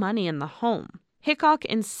was no money in the home. Hickok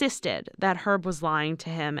insisted that Herb was lying to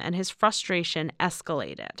him, and his frustration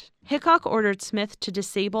escalated. Hickok ordered Smith to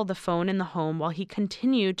disable the phone in the home while he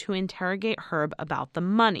continued to interrogate Herb about the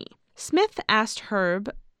money. Smith asked Herb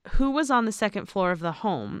who was on the second floor of the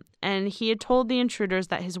home, and he had told the intruders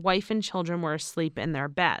that his wife and children were asleep in their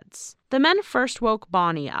beds. The men first woke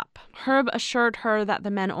Bonnie up. Herb assured her that the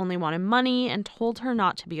men only wanted money and told her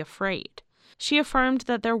not to be afraid. She affirmed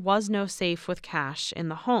that there was no safe with cash in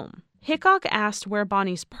the home. Hickok asked where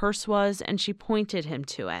Bonnie's purse was, and she pointed him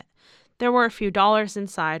to it. There were a few dollars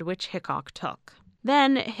inside, which Hickok took.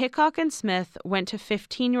 Then Hickok and Smith went to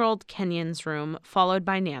 15-year-old Kenyon's room, followed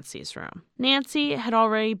by Nancy's room. Nancy had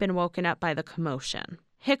already been woken up by the commotion.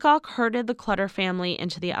 Hickok herded the Clutter family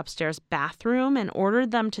into the upstairs bathroom and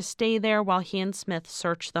ordered them to stay there while he and Smith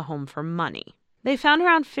searched the home for money. They found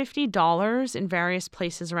around $50 in various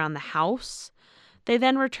places around the house. They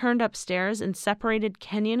then returned upstairs and separated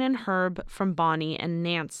Kenyon and Herb from Bonnie and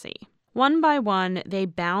Nancy. One by one, they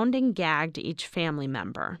bound and gagged each family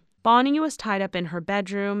member. Bonnie was tied up in her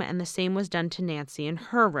bedroom, and the same was done to Nancy in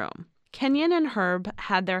her room. Kenyon and Herb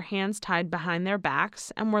had their hands tied behind their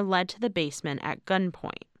backs and were led to the basement at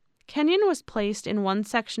gunpoint. Kenyon was placed in one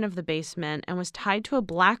section of the basement and was tied to a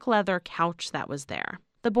black leather couch that was there.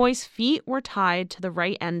 The boy's feet were tied to the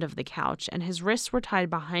right end of the couch, and his wrists were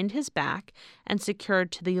tied behind his back and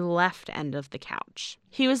secured to the left end of the couch.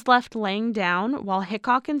 He was left laying down while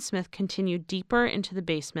Hickok and Smith continued deeper into the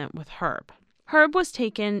basement with Herb. Herb was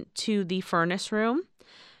taken to the furnace room,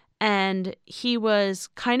 and he was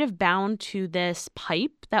kind of bound to this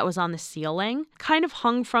pipe that was on the ceiling, kind of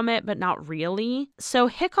hung from it, but not really. So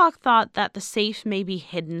Hickok thought that the safe may be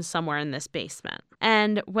hidden somewhere in this basement.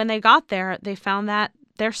 And when they got there, they found that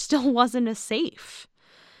there still wasn't a safe.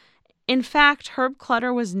 In fact, Herb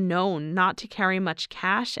Clutter was known not to carry much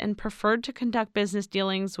cash and preferred to conduct business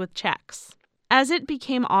dealings with checks. As it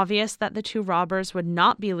became obvious that the two robbers would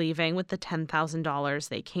not be leaving with the $10,000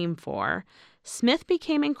 they came for, Smith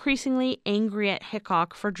became increasingly angry at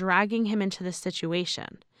Hickok for dragging him into this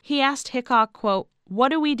situation. He asked Hickok, quote, "What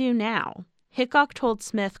do we do now?" Hickok told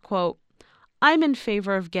Smith, quote, "I'm in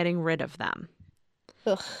favor of getting rid of them."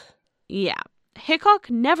 Ugh. Yeah. Hickok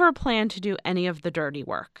never planned to do any of the dirty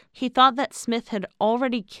work. He thought that Smith had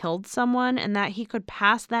already killed someone and that he could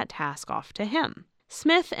pass that task off to him.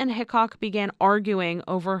 Smith and Hickok began arguing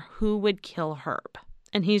over who would kill Herb,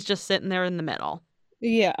 and he's just sitting there in the middle.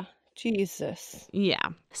 Yeah, Jesus.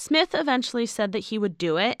 Yeah. Smith eventually said that he would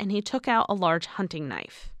do it, and he took out a large hunting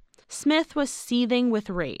knife. Smith was seething with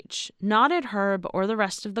rage, not at Herb or the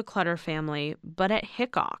rest of the Clutter family, but at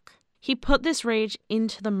Hickok. He put this rage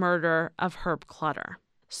into the murder of Herb Clutter.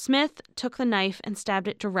 Smith took the knife and stabbed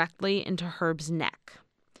it directly into Herb's neck.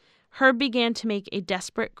 Herb began to make a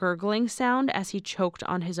desperate gurgling sound as he choked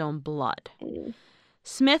on his own blood.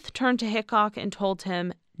 Smith turned to Hickok and told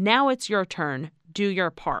him, "Now it's your turn. Do your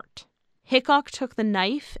part." Hickok took the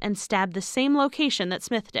knife and stabbed the same location that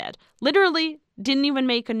Smith did. Literally didn't even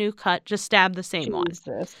make a new cut, just stabbed the same one.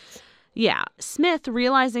 Yeah. Smith,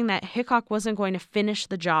 realizing that Hickok wasn't going to finish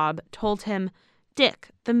the job, told him, "Dick,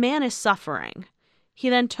 the man is suffering." He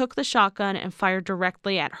then took the shotgun and fired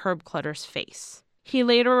directly at Herb Clutter's face. He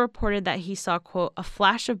later reported that he saw, quote, "a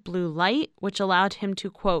flash of blue light, which allowed him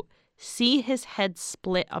to, quote, see his head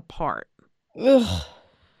split apart." Ugh.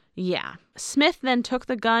 Yeah. Smith then took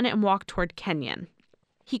the gun and walked toward Kenyon.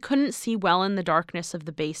 He couldn't see well in the darkness of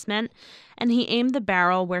the basement, and he aimed the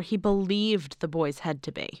barrel where he believed the boy's head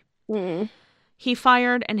to be. He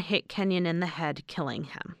fired and hit Kenyon in the head, killing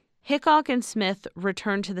him. Hickok and Smith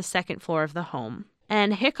returned to the second floor of the home,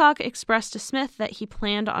 and Hickok expressed to Smith that he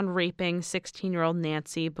planned on raping 16-year-old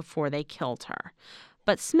Nancy before they killed her.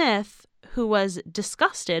 But Smith, who was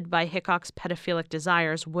disgusted by Hickok's pedophilic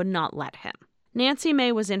desires, would not let him. Nancy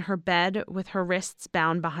May was in her bed with her wrists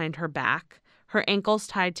bound behind her back, her ankles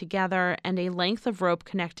tied together, and a length of rope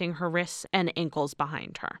connecting her wrists and ankles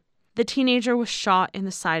behind her. The teenager was shot in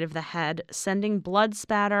the side of the head, sending blood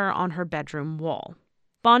spatter on her bedroom wall.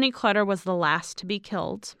 Bonnie Clutter was the last to be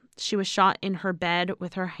killed. She was shot in her bed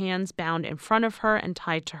with her hands bound in front of her and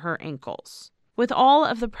tied to her ankles. With all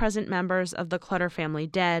of the present members of the Clutter family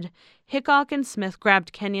dead, Hickok and Smith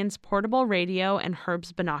grabbed Kenyon's portable radio and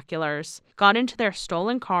Herb's binoculars, got into their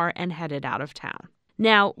stolen car, and headed out of town.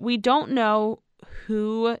 Now, we don't know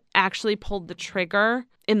who actually pulled the trigger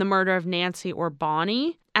in the murder of Nancy or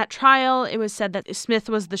Bonnie. At trial, it was said that Smith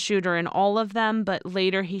was the shooter in all of them, but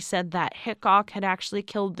later he said that Hickok had actually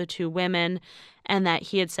killed the two women and that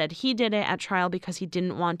he had said he did it at trial because he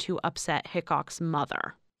didn't want to upset Hickok's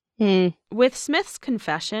mother. With Smith's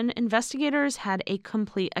confession, investigators had a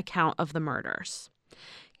complete account of the murders.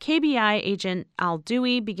 KBI agent Al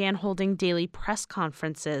Dewey began holding daily press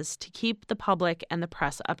conferences to keep the public and the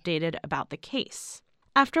press updated about the case.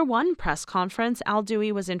 After one press conference, Al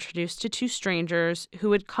Dewey was introduced to two strangers who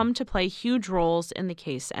would come to play huge roles in the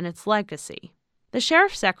case and its legacy. The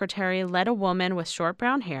sheriff's secretary led a woman with short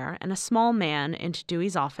brown hair and a small man into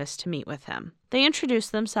Dewey's office to meet with him. They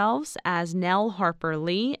introduced themselves as Nell Harper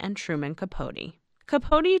Lee and Truman Capote.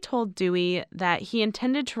 Capote told Dewey that he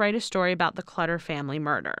intended to write a story about the Clutter family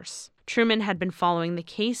murders. Truman had been following the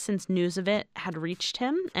case since news of it had reached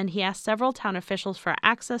him, and he asked several town officials for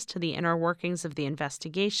access to the inner workings of the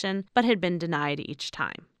investigation, but had been denied each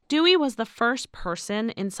time. Dewey was the first person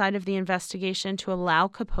inside of the investigation to allow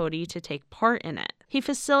Capote to take part in it. He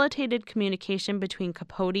facilitated communication between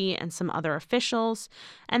Capote and some other officials,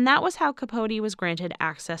 and that was how Capote was granted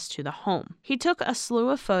access to the home. He took a slew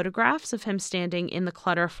of photographs of him standing in the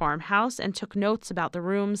Clutter farmhouse and took notes about the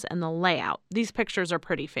rooms and the layout. These pictures are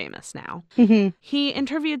pretty famous now. He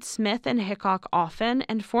interviewed Smith and Hickok often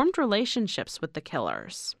and formed relationships with the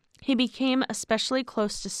killers. He became especially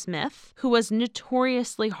close to Smith, who was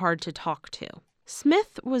notoriously hard to talk to.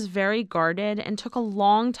 Smith was very guarded and took a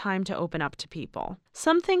long time to open up to people.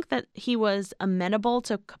 Some think that he was amenable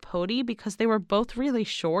to Capote because they were both really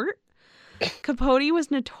short. Capote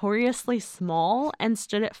was notoriously small and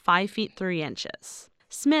stood at 5 feet 3 inches.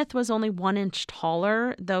 Smith was only 1 inch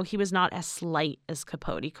taller, though he was not as slight as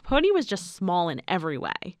Capote. Capote was just small in every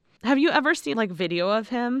way. Have you ever seen video of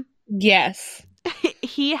him? Yes.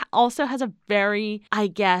 He also has a very, I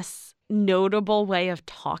guess, notable way of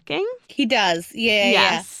talking. He does.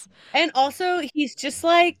 Yes. Yeah. And also, he's just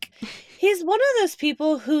he's one of those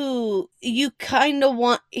people who you kind of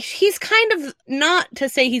want. He's kind of, not to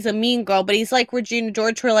say he's a mean girl, but he's like Regina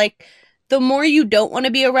George, where the more you don't want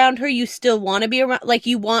to be around her, you still want to be around.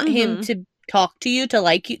 You want him to talk to you, to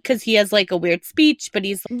like you, because he has a weird speech, but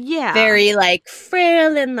he's very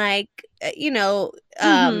frail and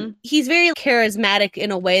he's very charismatic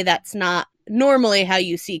in a way that's not normally how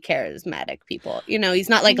you see charismatic people. He's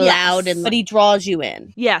not loud, but he draws you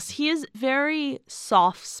in. Yes, he is very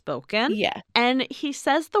soft-spoken. Yeah. And he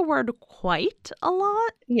says the word quite a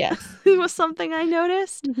lot. Yes. It was something I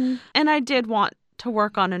noticed. And I did want to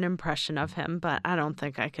work on an impression of him, but I don't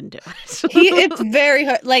think I can do it. It's very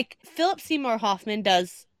hard. Philip Seymour Hoffman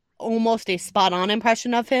does almost a spot-on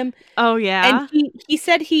impression of him. Oh, yeah? And he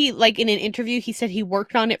said in an interview, he said he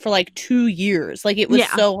worked on it for 2 years. It was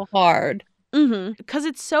so hard. Because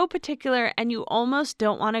it's so particular, and you almost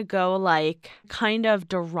don't want to go kind of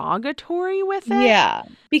derogatory with it. Yeah,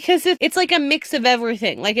 because it's a mix of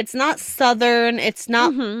everything. It's not Southern, it's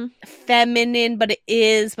not feminine, but it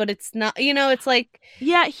is, but it's not, it's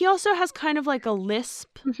Yeah, he also has kind of a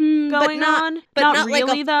lisp going on. But not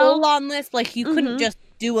really, a though. full-on lisp. You couldn't just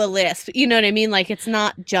do a lisp. You know what I mean? It's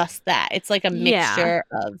not just that. It's a mixture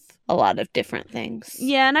of a lot of different things.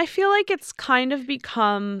 Yeah, and I feel it's kind of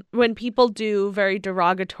become, when people do very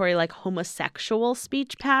derogatory homosexual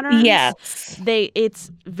speech patterns. Yes.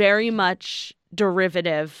 It's very much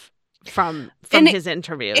derivative from his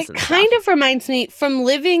interviews. It kind of reminds me, from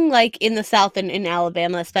living in the South and in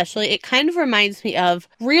Alabama especially, it kind of reminds me of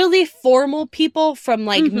really formal people from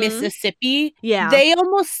Mississippi. Yeah. They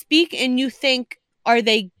almost speak and you think, are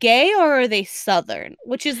they gay or are they Southern?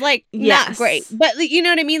 Which is not great. But you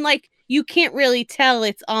know what I mean? You can't really tell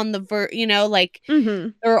it's on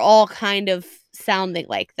the they're all kind of sounding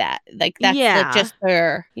like that. That's just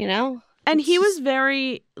their, And he was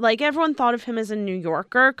very, everyone thought of him as a New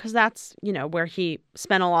Yorker because that's, where he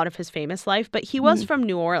spent a lot of his famous life. But he was from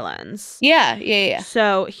New Orleans. Yeah.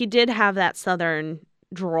 So he did have that Southern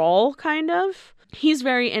drawl, kind of. He's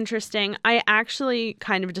very interesting. I actually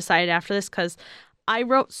kind of decided after this, because I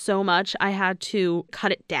wrote so much, I had to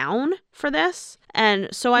cut it down for this. And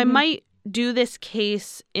so I might do this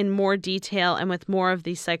case in more detail and with more of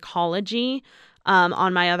the psychology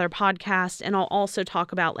on my other podcast. And I'll also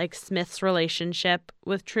talk about Smith's relationship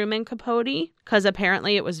with Truman Capote, because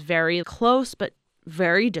apparently it was very close, but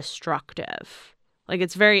very destructive.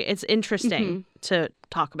 It's interesting to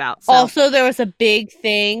talk about. So. Also, there was a big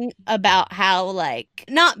thing about how,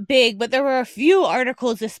 not big, but there were a few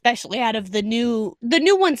articles, especially out of the new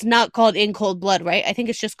one's not called In Cold Blood, right? I think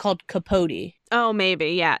it's just called Capote. Oh,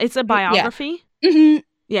 maybe, yeah. It's a biography? Yeah.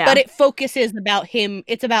 Yeah. But it focuses about him.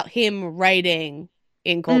 It's about him writing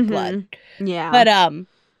In Cold Blood. Yeah. But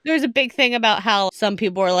there's a big thing about how some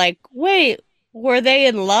people were wait, were they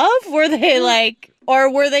in love? Were they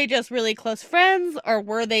Or were they just really close friends? Or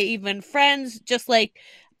were they even friends? Just like,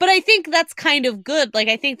 but I think that's kind of good. Like,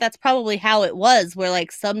 I think that's probably how it was, where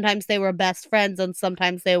like sometimes they were best friends and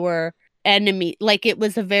sometimes they were enemy. Like, it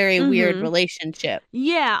was a very weird relationship.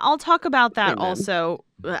 Yeah, I'll talk about that also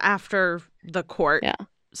after the court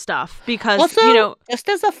stuff, because also, you know, just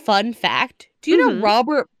as a fun fact, do you know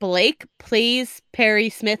Robert Blake plays Perry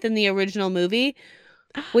Smith in the original movie,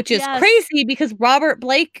 which is crazy because Robert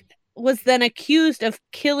Blake was then accused of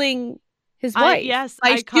killing his wife.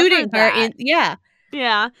 By shooting her in.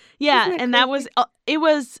 Yeah, and that was it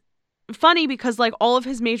was funny because like all of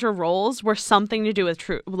his major roles were something to do with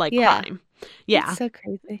crime. Yeah, it's so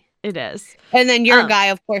crazy. It is. And then your guy,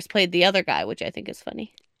 of course, played the other guy, which I think is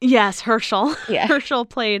funny. Yes, Herschel. Yeah. Herschel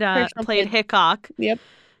played Hickok. Yep.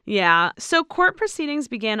 Yeah. So court proceedings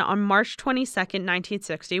began on March 22nd,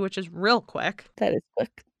 1960, which is real quick. That is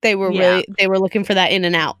quick. They were they were looking for that in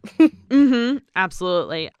and out.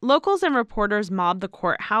 Absolutely. Locals and reporters mobbed the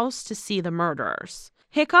courthouse to see the murderers.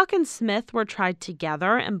 Hickok and Smith were tried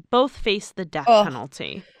together and both faced the death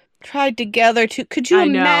penalty. Tried together too. Could you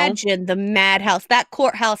imagine the madhouse? That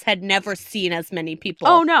courthouse had never seen as many people.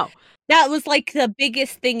 Oh, no. That was like the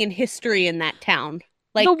biggest thing in history in that town.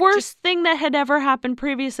 Like, the worst thing that had ever happened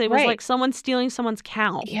previously was like someone stealing someone's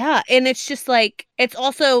cow. Yeah, and it's just like, it's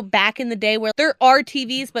also back in the day where there are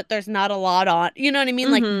TVs, but there's not a lot on. You know what I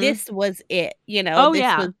mean? Like, this was it, you know? Oh,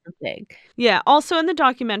 this was the thing. Yeah, also in the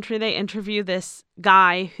documentary, they interview this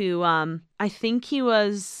guy who, I think he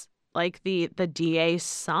was like the DA's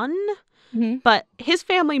son, but his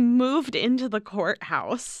family moved into the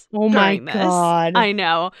courthouse. Oh my God. I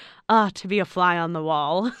know. To be a fly on the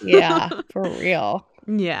wall. Yeah, for real.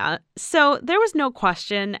 Yeah. So there was no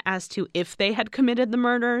question as to if they had committed the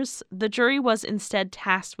murders. The jury was instead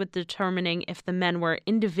tasked with determining if the men were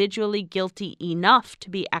individually guilty enough to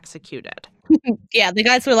be executed. Yeah, the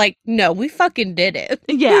guys were like, no, we fucking did it.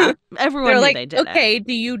 Yeah, everyone knew like, they did it. Okay,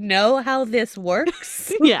 do you know how this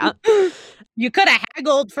works? Yeah. You could have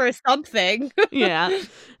haggled for something. Yeah.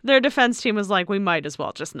 Their defense team was like, we might as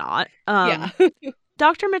well just not.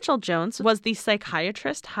 Dr. Mitchell Jones was the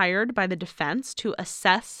psychiatrist hired by the defense to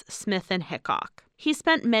assess Smith and Hickok. He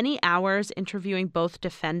spent many hours interviewing both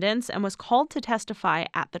defendants and was called to testify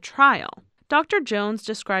at the trial. Dr. Jones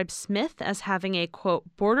described Smith as having a, quote,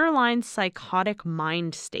 borderline psychotic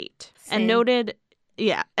mind state, and noted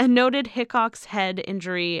Hickok's head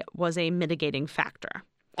injury was a mitigating factor.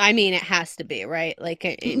 I mean, it has to be, right? Like,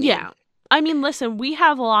 yeah. I mean, listen, we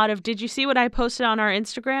have a lot of, did you see what I posted on our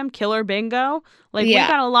Instagram? Killer bingo? Like, we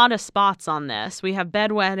got a lot of spots on this. We have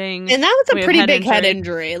bedwetting. And that was a pretty big head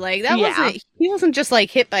injury. Like, that wasn't, he wasn't just like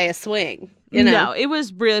hit by a swing. You know? No, it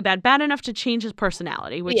was really bad. Bad enough to change his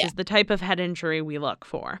personality, which is the type of head injury we look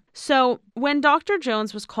for. So when Dr.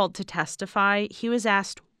 Jones was called to testify, he was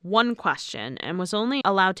asked one question and was only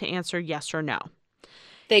allowed to answer yes or no.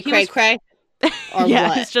 They cray-cray? Or yeah,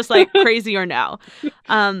 what? It's just like crazy or no.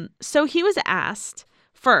 So he was asked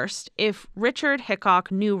first if Richard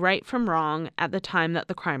Hickok knew right from wrong at the time that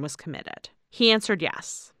the crime was committed. He answered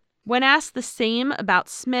yes. When asked the same about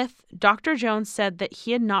Smith, Dr. Jones said that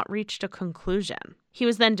he had not reached a conclusion. He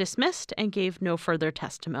was then dismissed and gave no further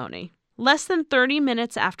testimony. Less than 30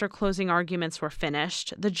 minutes after closing arguments were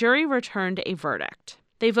finished, the jury returned a verdict.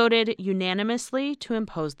 They voted unanimously to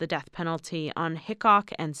impose the death penalty on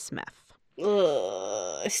Hickok and Smith.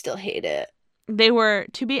 Ugh, I still hate it. They were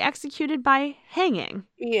to be executed by hanging.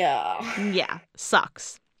 Yeah. Yeah,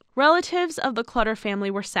 sucks. Relatives of the Clutter family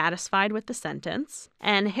were satisfied with the sentence,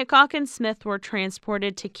 and Hickok and Smith were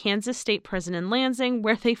transported to Kansas State Prison in Lansing,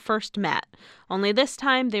 where they first met. Only this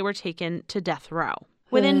time, they were taken to death row.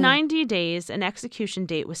 Within 90 days, an execution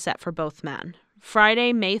date was set for both men.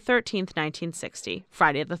 Friday, May 13th, 1960.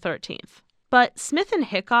 Friday the 13th. But Smith and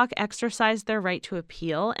Hickok exercised their right to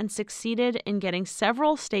appeal and succeeded in getting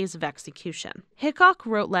several stays of execution. Hickok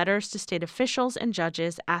wrote letters to state officials and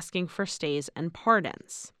judges asking for stays and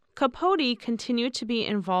pardons. Capote continued to be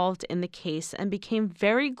involved in the case and became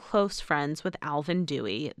very close friends with Alvin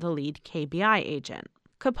Dewey, the lead KBI agent.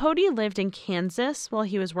 Capote lived in Kansas while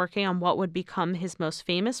he was working on what would become his most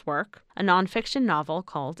famous work, a nonfiction novel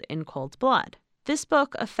called In Cold Blood. This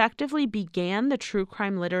book effectively began the true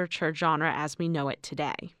crime literature genre as we know it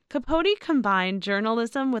today. Capote combined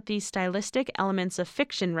journalism with the stylistic elements of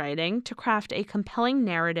fiction writing to craft a compelling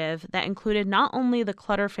narrative that included not only the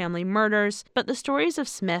Clutter family murders, but the stories of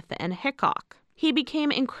Smith and Hickok. He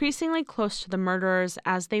became increasingly close to the murderers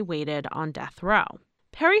as they waited on death row.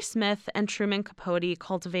 Perry Smith and Truman Capote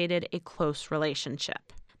cultivated a close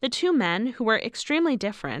relationship. The two men, who were extremely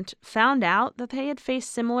different, found out that they had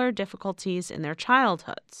faced similar difficulties in their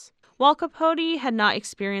childhoods. While Capote had not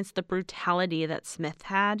experienced the brutality that Smith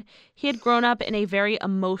had, he had grown up in a very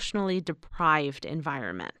emotionally deprived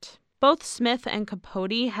environment. Both Smith and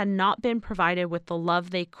Capote had not been provided with the love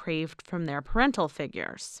they craved from their parental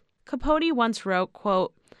figures. Capote once wrote,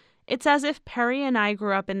 quote, "It's as if Perry and I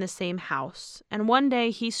grew up in the same house, and one day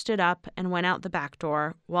he stood up and went out the back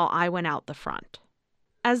door while I went out the front."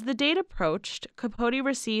 As the date approached, Capote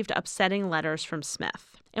received upsetting letters from Smith.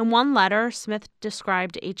 In one letter, Smith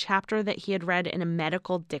described a chapter that he had read in a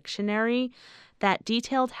medical dictionary that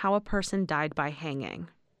detailed how a person died by hanging.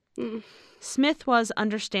 Smith was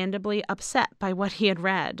understandably upset by what he had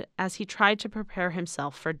read as he tried to prepare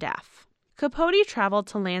himself for death. Capote traveled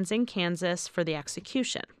to Lansing, Kansas for the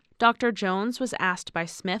execution. Dr. Jones was asked by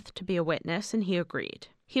Smith to be a witness, and he agreed.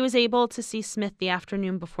 He was able to see Smith the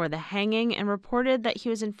afternoon before the hanging and reported that he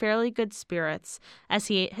was in fairly good spirits as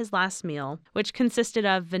he ate his last meal, which consisted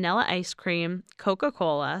of vanilla ice cream,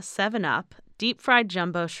 Coca-Cola, 7-Up, deep-fried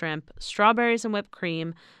jumbo shrimp, strawberries and whipped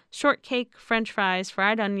cream, shortcake, french fries,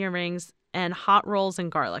 fried onion rings, and hot rolls and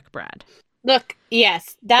garlic bread. Look,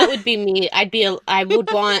 yes, that would be me. I would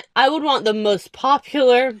want the most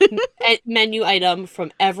popular menu item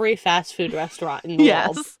from every fast food restaurant in the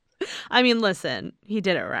world. I mean, listen, he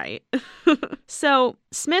did it right. So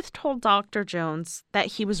Smith told Dr. Jones that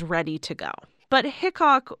he was ready to go, but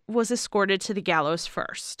Hickok was escorted to the gallows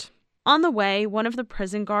first. On the way, one of the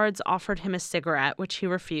prison guards offered him a cigarette, which he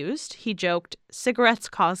refused. He joked, "Cigarettes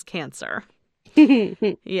cause cancer."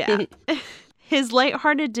 Yeah. His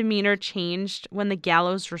lighthearted demeanor changed when the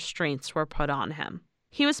gallows restraints were put on him.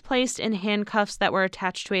 He was placed in handcuffs that were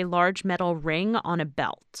attached to a large metal ring on a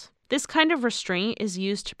belt. This kind of restraint is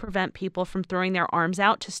used to prevent people from throwing their arms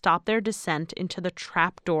out to stop their descent into the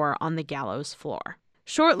trap door on the gallows floor.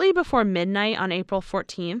 Shortly before midnight on April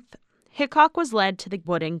 14th, Hickok was led to the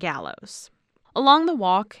wooden gallows. Along the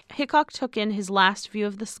walk, Hickok took in his last view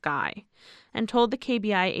of the sky and told the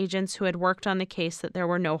KBI agents who had worked on the case that there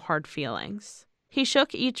were no hard feelings. He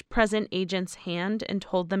shook each present agent's hand and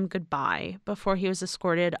told them goodbye before he was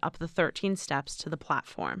escorted up the 13 steps to the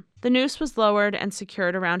platform. The noose was lowered and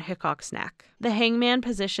secured around Hickok's neck. The hangman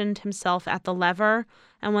positioned himself at the lever,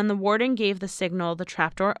 and when the warden gave the signal, the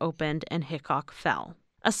trapdoor opened and Hickok fell.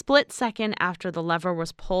 A split second after the lever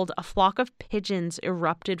was pulled, a flock of pigeons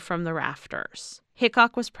erupted from the rafters.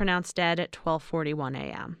 Hickok was pronounced dead at 12:41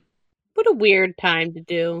 a.m. What a weird time to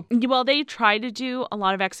do. Well, they try to do a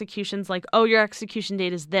lot of executions like, oh, your execution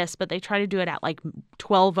date is this, but they try to do it at like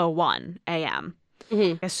 12:01 a.m.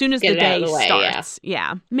 Mm-hmm. As soon as the day starts.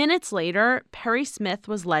 Yeah. Minutes later, Perry Smith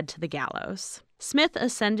was led to the gallows. Smith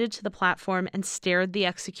ascended to the platform and stared the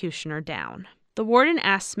executioner down. The warden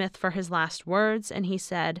asked Smith for his last words, and he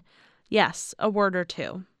said, "Yes, a word or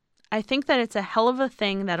two. I think that it's a hell of a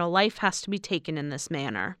thing that a life has to be taken in this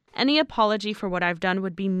manner. Any apology for what I've done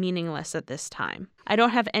would be meaningless at this time. I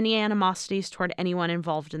don't have any animosities toward anyone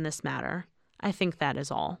involved in this matter. I think that is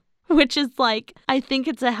all." Which is like, I think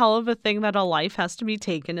it's a hell of a thing that a life has to be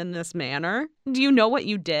taken in this manner. Do you know what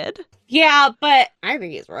you did? Yeah, but I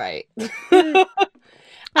think he's right.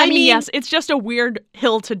 I mean, yes, it's just a weird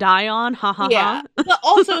hill to die on. Ha ha ha. But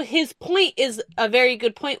also his point is a very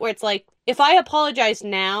good point where it's like, if I apologize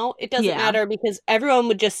now, it doesn't matter because everyone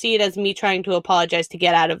would just see it as me trying to apologize to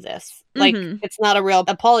get out of this. Like, it's not a real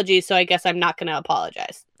apology, so I guess I'm not going to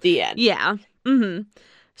apologize. The end. Yeah. Mm-hmm.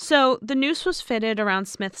 So the noose was fitted around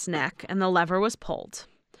Smith's neck and the lever was pulled.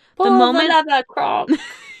 Pull the lever, Crom.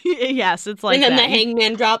 Yes, it's like that. And then that. The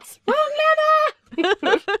hangman drops,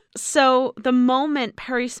 lever! So the moment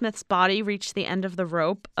Perry Smith's body reached the end of the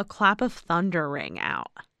rope, a clap of thunder rang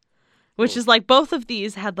out. Which is like both of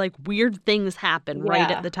these had like weird things happen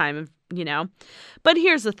right at the time of, you know. But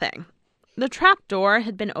here's the thing. The trap door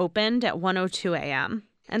had been opened at 1:02 a.m.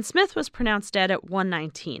 and Smith was pronounced dead at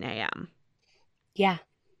 1:19 a.m. Yeah.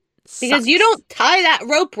 Because you don't tie that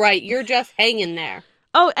rope right. You're just hanging there.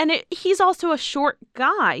 Oh, and he's also a short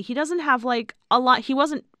guy. He doesn't have like a lot. He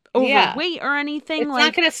wasn't overweight or anything. It's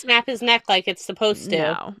not going to snap his neck like it's supposed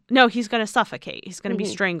to. No, he's going to suffocate. He's going to be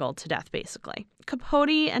strangled to death, basically.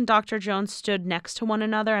 Capote and Dr. Jones stood next to one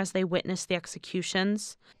another as they witnessed the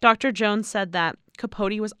executions. Dr. Jones said that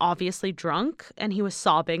Capote was obviously drunk and he was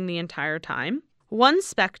sobbing the entire time. One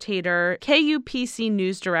spectator, KUPC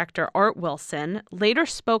news director Art Wilson, later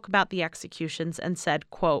spoke about the executions and said,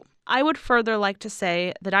 quote, "I would further like to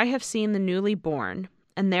say that I have seen the newly born,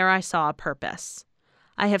 and there I saw a purpose.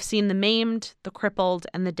 I have seen the maimed, the crippled,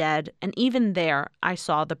 and the dead, and even there I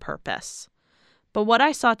saw the purpose. But what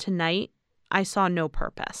I saw tonight, I saw no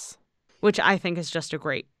purpose," which I think is just a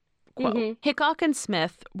great Quote, Hickok and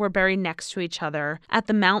Smith were buried next to each other at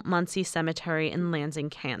the Mount Muncie Cemetery in Lansing,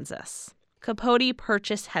 Kansas. Capote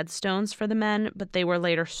purchased headstones for the men, but they were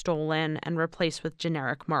later stolen and replaced with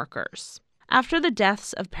generic markers. After the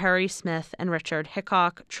deaths of Perry Smith and Richard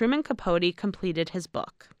Hickok, Truman Capote completed his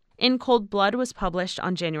book. In Cold Blood was published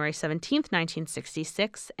on January 17,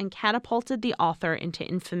 1966, and catapulted the author into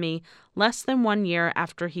infamy less than 1 year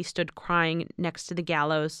after he stood crying next to the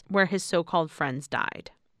gallows where his so-called friends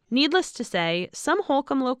died. Needless to say, some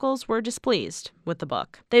Holcomb locals were displeased with the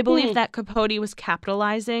book. They believed that Capote was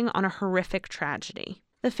capitalizing on a horrific tragedy.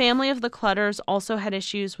 The family of the Clutters also had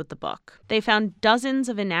issues with the book. They found dozens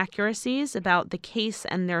of inaccuracies about the case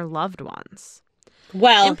and their loved ones.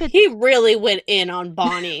 Well, he really went in on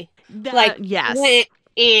Bonnie. Yes. Went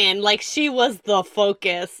in. Like, she was the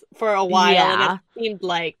focus for a while. Yeah. And it seemed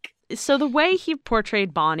like... So the way he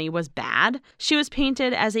portrayed Bonnie was bad. She was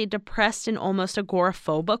painted as a depressed and almost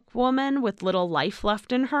agoraphobic woman with little life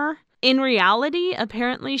left in her. In reality,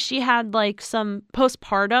 apparently she had like some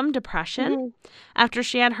postpartum depression after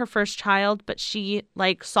she had her first child, but she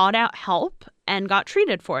like sought out help and got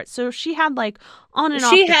treated for it. So she had like on and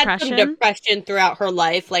off depression. She had some depression throughout her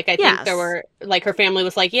life. Like I think there were like her family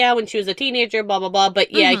was like, yeah, when she was a teenager, blah, blah, blah.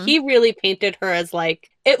 But yeah, he really painted her as like,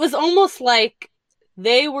 it was almost like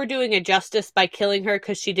they were doing a justice by killing her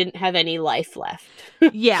because she didn't have any life left.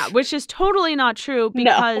 Yeah, which is totally not true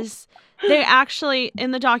because they actually,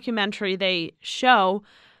 in the documentary, they show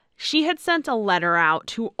she had sent a letter out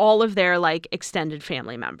to all of their like extended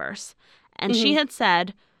family members. And she had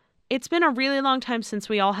said, it's been a really long time since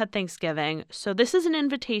we all had Thanksgiving. So this is an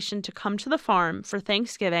invitation to come to the farm for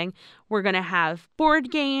Thanksgiving. We're going to have board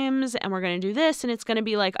games and we're going to do this. And it's going to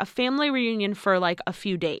be like a family reunion for like a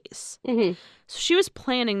few days. So she was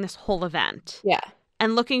planning this whole event. Yeah.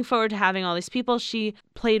 And looking forward to having all these people. She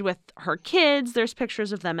played with her kids. There's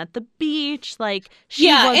pictures of them at the beach. Like, she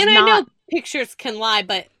was and not... I know pictures can lie,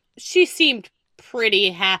 but she seemed pretty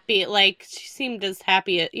happy. Like, she seemed as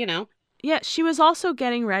happy, you know. Yeah, she was also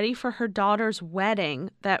getting ready for her daughter's wedding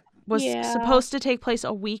that was supposed to take place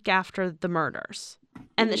a week after the murders.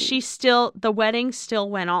 And that the wedding still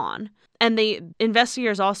went on. And the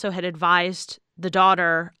investigators also had advised the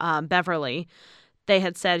daughter, Beverly, they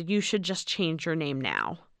had said, you should just change your name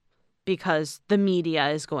now because the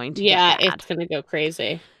media is going to get bad. It's going to go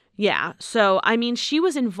crazy. Yeah. So, I mean, she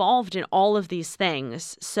was involved in all of these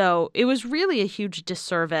things. So it was really a huge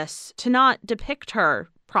disservice to not depict her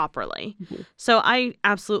properly. So I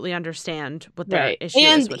absolutely understand what their issue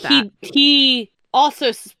is with that. And he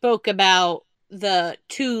also spoke about the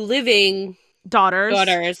two living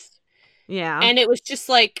daughters. Yeah. And it was just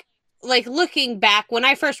like looking back, when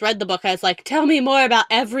I first read the book, I was like, tell me more about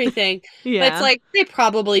everything. But it's like, they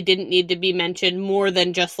probably didn't need to be mentioned more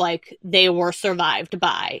than just like they were survived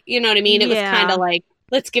by. You know what I mean? It was kind of like,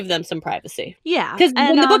 let's give them some privacy. Yeah. Because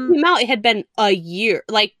when the book came out, it had been a year,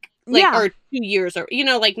 or 2 years, or, you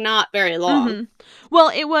know, like not very long. Well,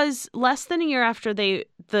 it was less than a year after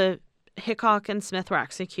the Hickok and Smith were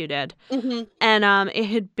executed. And it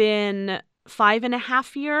had been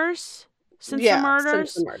 5.5 years since the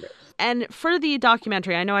murders. And for the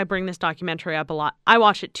documentary, I know I bring this documentary up a lot. I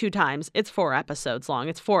watched it 2 times. It's 4 episodes long.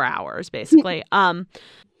 It's 4 hours, basically.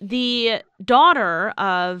 The daughter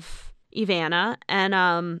of Ivana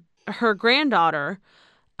and her granddaughter,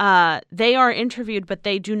 they are interviewed, but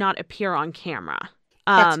they do not appear on camera.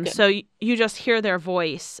 So you just hear their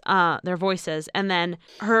voices. And then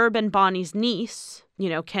Herb and Bonnie's niece, you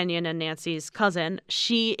know, Kenyon and Nancy's cousin,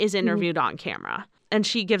 she is interviewed on camera. And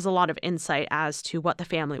she gives a lot of insight as to what the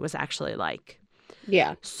family was actually like.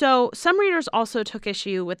 Yeah. So some readers also took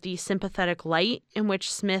issue with the sympathetic light in which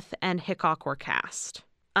Smith and Hickok were cast.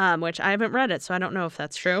 Which I haven't read it, so I don't know if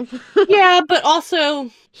that's true. Yeah, but also...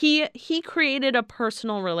 He created a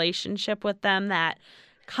personal relationship with them that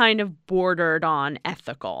kind of bordered on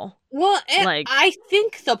ethical. Well, I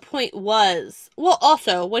think the point was... Well,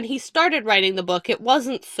 also, when he started writing the book, it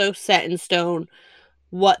wasn't so set in stone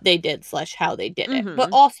what they did / how they did it. But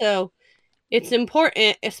also, it's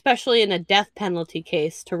important, especially in a death penalty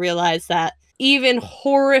case, to realize that even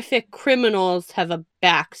horrific criminals have a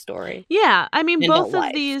backstory. Yeah, I mean, both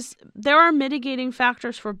of these, there are mitigating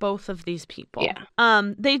factors for both of these people. Yeah.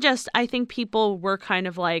 I think people were kind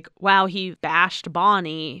of like, wow, he bashed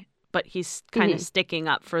Bonnie, but he's kind of sticking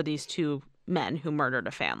up for these 2 men who murdered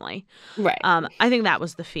a family. Right. I think that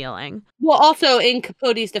was the feeling. Well, also, in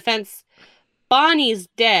Capote's defense, Bonnie's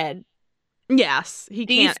dead. Yes, he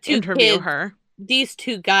can't interview her. These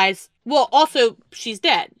 2 guys, well, also, she's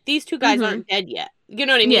dead. These 2 guys aren't dead yet. You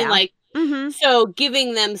know what I mean? Yeah. Like, so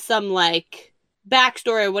giving them some, like,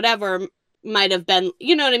 backstory or whatever might have been,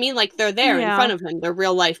 you know what I mean? Like, they're there in front of him. They're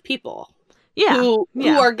real life people. Yeah. Who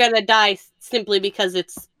are going to die simply because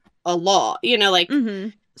it's a law, you know, like. Mm-hmm.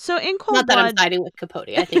 So in Cold Blood, not that I'm Blood, siding with Capote.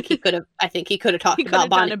 I think he could have talked he about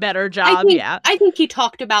done Bonnie. a better job. I think he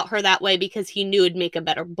talked about her that way because he knew it'd make a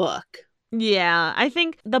better book. Yeah. I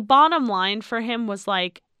think the bottom line for him was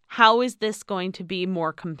like, how is this going to be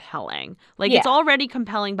more compelling? Like, it's already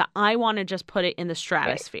compelling, but I want to just put it in the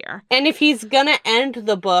stratosphere. Right. And if he's going to end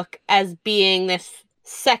the book as being this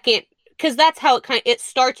second, because that's how it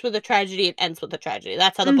starts with a tragedy, it ends with a tragedy.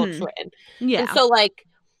 That's how the book's written. Yeah. And so, like,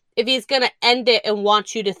 if he's going to end it and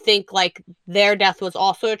want you to think, like, their death was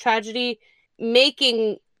also a tragedy,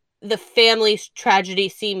 making the family's tragedy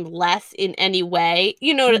seem less in any way,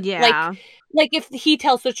 you know, like if he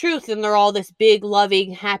tells the truth and they're all this big,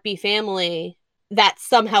 loving, happy family, that's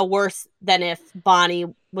somehow worse than if Bonnie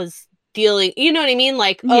was dealing, you know what I mean?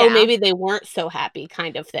 Like, oh, maybe they weren't so happy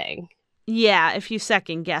kind of thing. Yeah, if you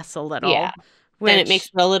second guess a little. Yeah, then it makes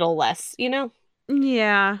it a little less, you know?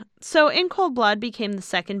 Yeah. So In Cold Blood became the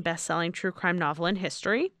second best-selling true crime novel in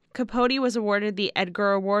history. Capote was awarded the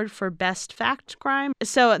Edgar Award for Best Fact Crime.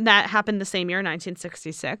 So that happened the same year,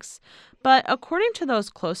 1966. But according to those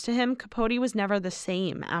close to him, Capote was never the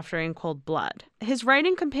same after In Cold Blood. His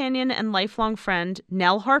writing companion and lifelong friend,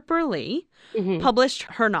 Nell Harper Lee, published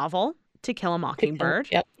her novel, To Kill a Mockingbird,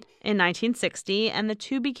 in 1960, and the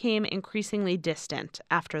two became increasingly distant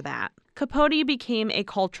after that. Capote became a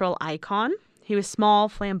cultural icon. He was small,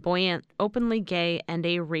 flamboyant, openly gay, and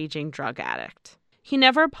a raging drug addict. He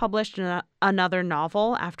never published another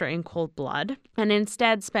novel after In Cold Blood, and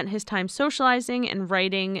instead spent his time socializing and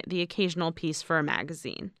writing the occasional piece for a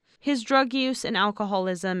magazine. His drug use and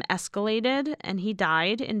alcoholism escalated, and he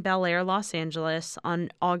died in Bel Air, Los Angeles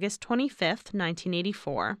on August 25th,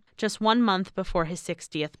 1984, just 1 month before his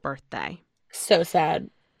 60th birthday. So sad.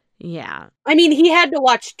 Yeah. I mean, he had to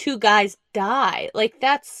watch two guys die. Like,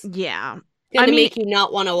 that's... Yeah. Going to make you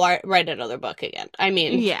not want to write another book again. I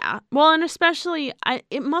mean... Yeah. Well, and especially,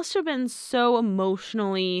 it must have been so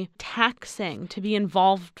emotionally taxing to be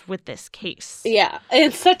involved with this case. Yeah.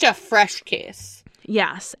 It's such a fresh case.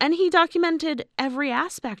 Yes. And he documented every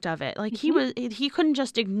aspect of it. Like, he couldn't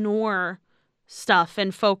just ignore stuff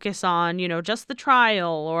and focus on, you know, just the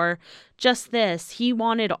trial or just this. He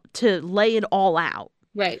wanted to lay it all out.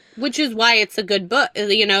 Right. Which is why it's a good book.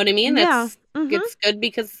 You know what I mean? Yeah. It's good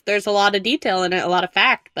because there's a lot of detail in it, a lot of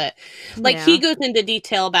fact. But like he goes into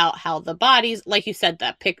detail about how the bodies, like you said,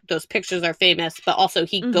 those pictures are famous, but also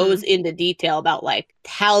he goes into detail about like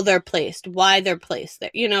how they're placed, why they're placed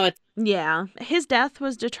there. You know, yeah. His death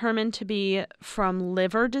was determined to be from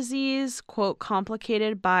liver disease, quote,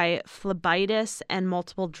 complicated by phlebitis and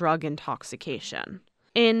multiple drug intoxication.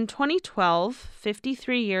 In 2012,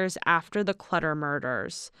 53 years after the Clutter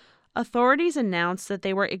murders, authorities announced that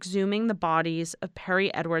they were exhuming the bodies of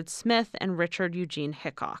Perry Edward Smith and Richard Eugene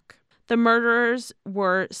Hickok. The murderers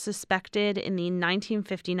were suspected in the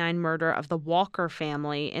 1959 murder of the Walker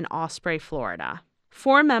family in Osprey, Florida.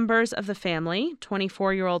 4 members of the family,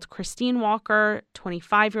 24-year-old Christine Walker,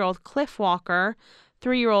 25-year-old Cliff Walker,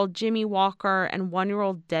 3-year-old Jimmy Walker, and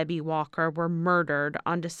 1-year-old Debbie Walker were murdered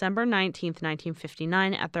on December 19,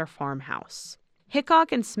 1959 at their farmhouse.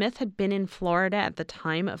 Hickok and Smith had been in Florida at the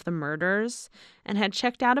time of the murders and had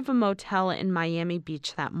checked out of a motel in Miami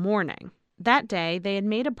Beach that morning. That day, they had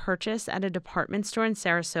made a purchase at a department store in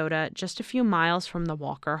Sarasota just a few miles from the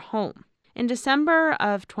Walker home. In December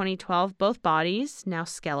of 2012, both bodies, now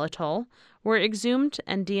skeletal, were exhumed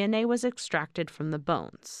and DNA was extracted from the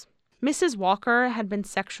bones. Mrs. Walker had been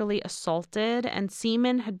sexually assaulted and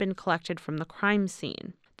semen had been collected from the crime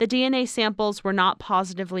scene. The DNA samples were not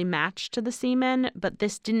positively matched to the semen, but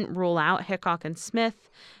this didn't rule out Hickok and Smith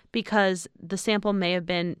because the sample may have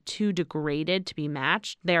been too degraded to be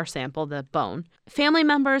matched, their sample, the bone. Family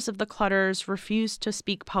members of the Clutters refused to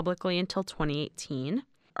speak publicly until 2018.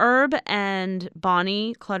 Herb and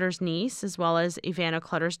Bonnie Clutter's niece, as well as Ivana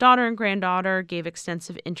Clutter's daughter and granddaughter, gave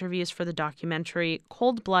extensive interviews for the documentary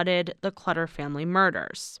Cold-Blooded: The Clutter Family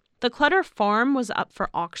Murders. The Clutter farm was up for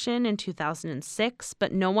auction in 2006,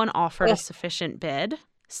 but no one offered a sufficient bid.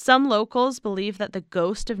 Some locals believe that the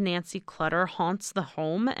ghost of Nancy Clutter haunts the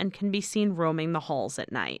home and can be seen roaming the halls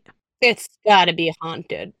at night. It's gotta be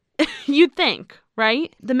haunted. You'd think,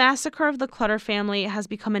 right? The massacre of the Clutter family has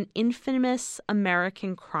become an infamous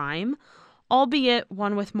American crime, albeit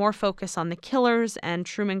one with more focus on the killers and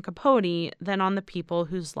Truman Capote than on the people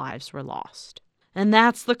whose lives were lost. And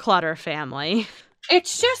that's the Clutter family.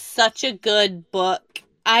 It's just such a good book.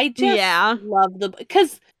 I just love the book.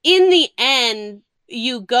 Because in the end,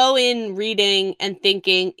 you go in reading and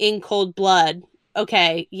thinking In Cold Blood,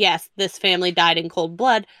 okay, yes, this family died in cold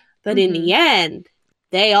blood, but in the end,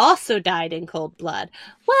 they also died in cold blood.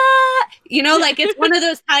 What? You know, like, it's one of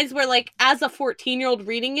those times where, like, as a 14-year-old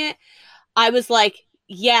reading it, I was like,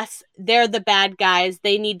 yes, they're the bad guys.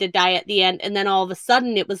 They need to die at the end. And then all of a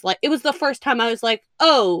sudden, it was the first time I was like,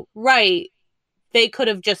 oh, right. They could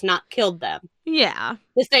have just not killed them. Yeah.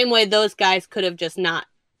 The same way those guys could have just not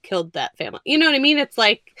killed that family. You know what I mean? It's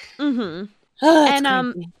like... Mm-hmm.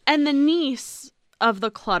 Oh, and the niece of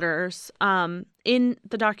the Clutters, in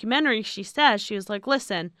the documentary, she says, she was like,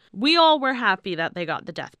 listen, we all were happy that they got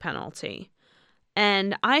the death penalty.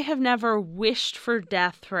 And I have never wished for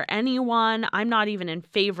death for anyone. I'm not even in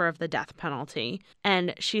favor of the death penalty.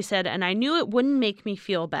 And she said, and I knew it wouldn't make me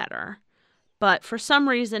feel better. But for some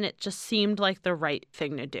reason, it just seemed like the right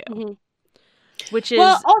thing to do. Mm-hmm. Which is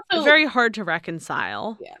also very hard to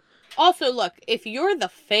reconcile. Yeah. Also, look, if you're the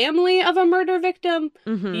family of a murder victim,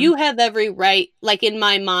 you have every right, like in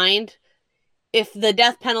my mind, if the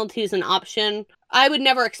death penalty is an option, I would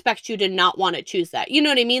never expect you to not want to choose that. You know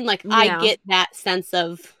what I mean? Like, I get that sense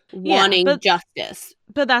of wanting justice.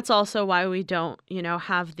 But that's also why we don't,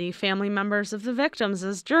 have the family members of the victims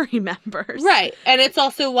as jury members. Right. And it's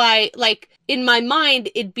also why, like, in my mind,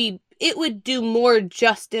 it would do more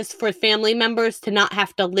justice for family members to not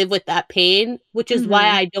have to live with that pain, which is why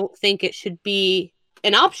I don't think it should be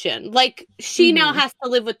an option. Like, she now has to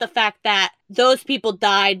live with the fact that those people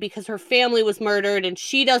died because her family was murdered, and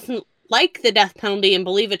she doesn't like the death penalty and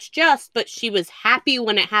believe it's just, but she was happy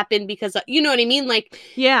when it happened because, you know what I mean? Like,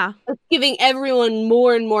 yeah, it's giving everyone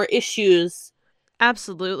more and more issues.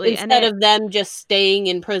 Absolutely. Instead of them just staying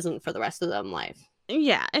in prison for the rest of their life.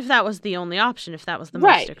 Yeah, if that was the only option, if that was the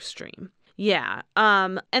most extreme. Yeah.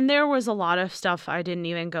 And there was a lot of stuff I didn't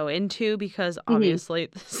even go into because obviously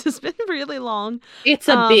this has been really long. It's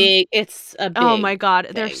a big oh my God.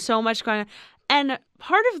 thing. There's so much going on. And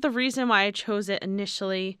part of the reason why I chose it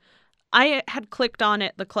initially, I had clicked on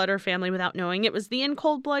it, the Clutter family, without knowing it was the In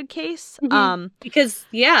Cold Blood case. Because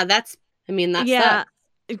that's yeah.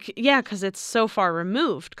 Yeah, because it's so far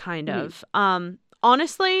removed, kind of.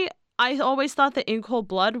 Honestly, I always thought that In Cold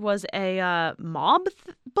Blood was a mob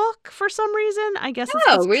book for some reason. I guess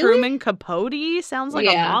it's really? Truman Capote. Sounds like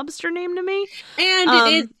a mobster name to me. And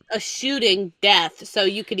it is a shooting death, so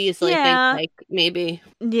you could easily think, like, maybe.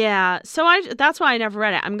 Yeah, so that's why I never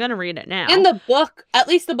read it. I'm going to read it now. And the book, at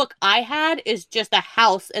least the book I had, is just a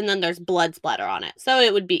house, and then there's blood splatter on it. So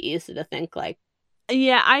it would be easy to think, like.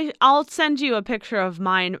 Yeah, I'll send you a picture of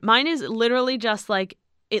mine. Mine is literally just like,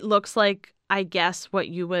 it looks like, I guess, what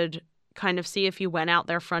you would kind of see if you went out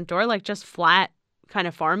their front door, like just flat kind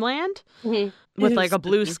of farmland with like a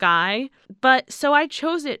blue sky. But so I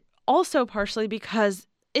chose it also partially because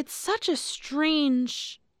it's such a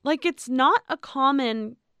strange, like, it's not a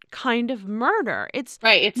common kind of murder. It's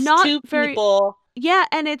It's not two very people. Yeah,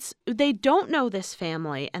 and they don't know this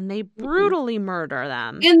family and they brutally murder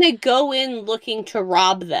them. And they go in looking to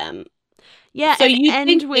rob them. Yeah, so and you end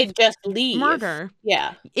think with they just leave. Murder.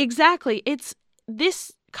 Yeah. Exactly. It's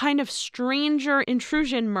this kind of stranger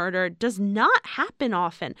intrusion murder does not happen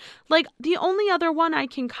often. Like, the only other one I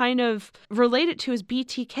can kind of relate it to is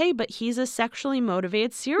BTK, but he's a sexually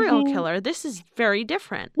motivated serial killer. This is very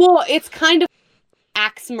different. Well, it's kind of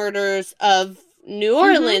axe murders of New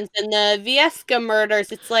Orleans and the Viesca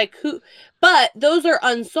murders. It's like, who? But those are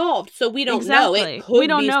unsolved, so we don't know. It could we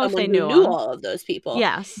don't be know if someone they who knew knew them. all of those people.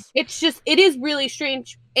 Yes. It's just, it is really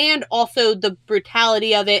strange. And also the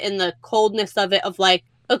brutality of it and the coldness of it, of like,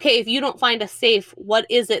 okay, if you don't find a safe, what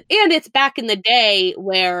is it? And it's back in the day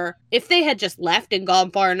where if they had just left and gone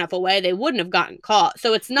far enough away, they wouldn't have gotten caught.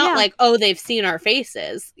 So it's not like, oh, they've seen our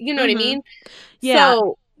faces. You know what I mean? Yeah.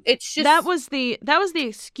 So it's just... That was the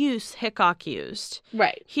excuse Hickok used.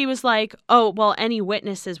 Right. He was like, oh, well, any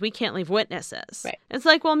witnesses, we can't leave witnesses. Right. It's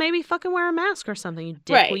like, well, maybe fucking wear a mask or something, you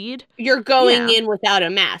dickweed. Right. You're going in without a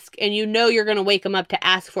mask, and you know you're going to wake them up to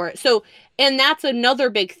ask for it. So, and that's another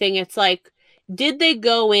big thing. It's like, did they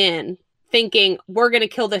go in thinking, we're going to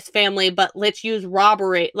kill this family, but let's use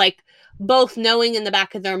robbery? Like, both knowing in the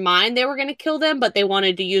back of their mind they were going to kill them, but they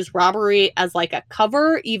wanted to use robbery as like a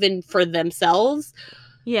cover, even for themselves.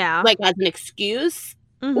 Yeah. Like as an excuse.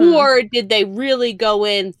 Or did they really go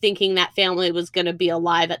in thinking that family was going to be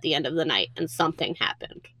alive at the end of the night and something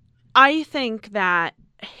happened? I think that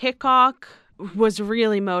Hickok was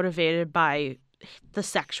really motivated by the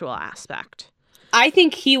sexual aspect. I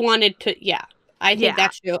think he wanted to, I think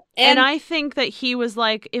that's true. And I think that he was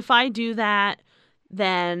like, if I do that,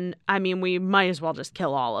 then, I mean, we might as well just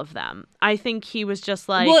kill all of them. I think he was just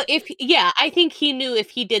like... Well, I think he knew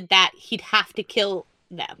if he did that, he'd have to kill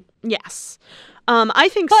them. Yes. I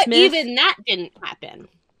think But Smith... even that didn't happen.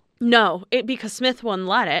 No, because Smith wouldn't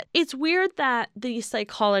let it. It's weird that the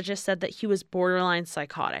psychologist said that he was borderline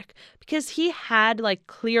psychotic because he had, like,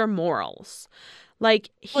 clear morals.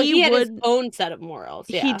 Like, he had his own set of morals.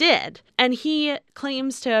 Yeah. He did. And he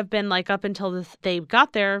claims to have been, like, up until they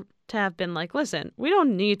got there, to have been like, listen, we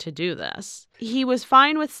don't need to do this. He was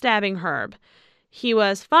fine with stabbing Herb. He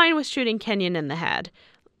was fine with shooting Kenyon in the head.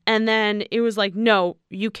 And then it was like, no,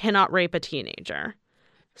 you cannot rape a teenager.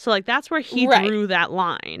 So, like, that's where he drew that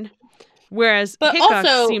line. Whereas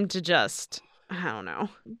Hickok seemed to just, I don't know.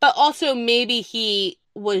 But also maybe he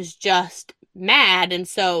was just mad, and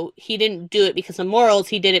so he didn't do it because of morals.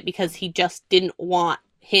 He did it because he just didn't want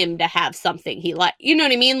him to have something he liked. You know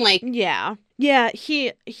what I mean? Like, yeah. Yeah,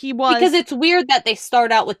 he was. Because it's weird that they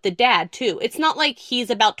start out with the dad, too. It's not like he's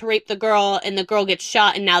about to rape the girl and the girl gets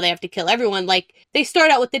shot and now they have to kill everyone. Like, they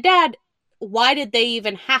start out with the dad. Why did they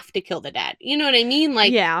even have to kill the dad? You know what I mean?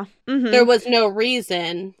 Like, yeah. There was no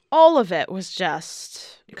reason. All of it was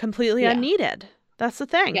just completely unneeded. That's the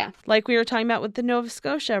thing. Yeah. Like we were talking about with the Nova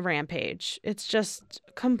Scotia rampage. It's just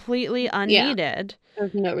completely unneeded. Yeah.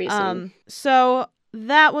 There's no reason. So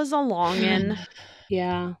that was a long-in.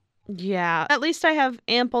 Yeah. Yeah. At least I have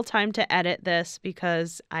ample time to edit this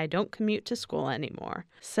because I don't commute to school anymore.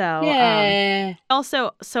 So,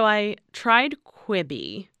 so I tried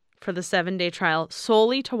Quibi for the 7-day trial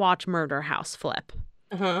solely to watch Murder House Flip.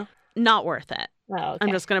 Not worth it. Oh, okay.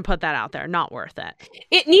 I'm just going to put that out there. Not worth it.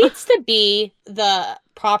 It needs to be the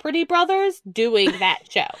Property Brothers doing that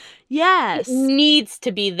show. Yes. It needs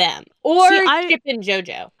to be them. Or Chip and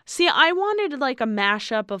JoJo. See, I wanted like a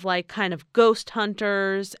mashup of like kind of Ghost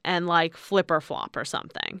Hunters and like Flip or Flop or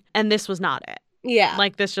something. And this was not it. Yeah.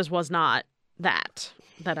 Like this just was not that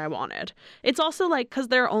I wanted. It's also like, because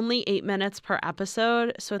they're only 8 minutes per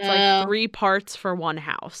episode. So it's like 3 parts for one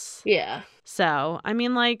house. Yeah. So, I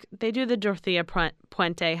mean, like, they do the Dorothea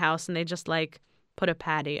Puente house and they just, like, put a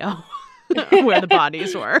patio where the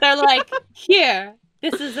bodies were. They're like, here,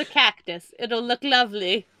 this is a cactus. It'll look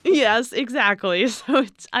lovely. Yes, exactly. So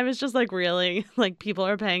I was just like, really? Like, people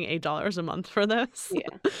are paying $8 a month for this? Yeah.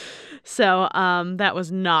 So, that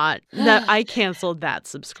was not, that I canceled that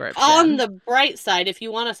subscription. On the bright side, if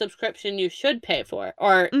you want a subscription, you should pay for it.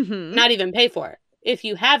 Or not even pay for it. If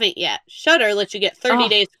you haven't yet, Shudder lets you get 30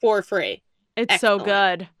 days for free. It's excellent. So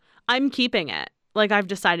good. I'm keeping it. Like, I've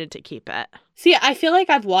decided to keep it. See, I feel like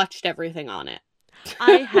I've watched everything on it.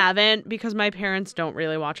 I haven't because my parents don't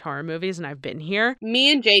really watch horror movies and I've been here.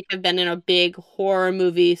 Me and Jake have been in a big horror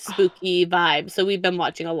movie, spooky vibe. So we've been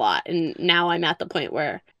watching a lot. And now I'm at the point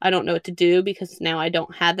where I don't know what to do because now I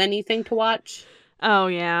don't have anything to watch. Oh,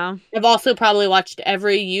 yeah. I've also probably watched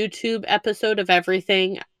every YouTube episode of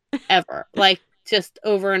everything ever. Like, just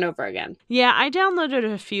over and over again. Yeah, I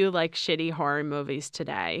downloaded a few like shitty horror movies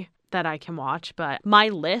today that I can watch, but my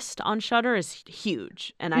list on Shudder is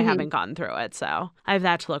huge and I haven't gotten through it, so I have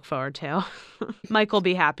that to look forward to. Mike will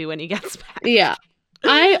be happy when he gets back. Yeah.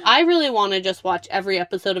 I really want to just watch every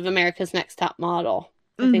episode of America's Next Top Model.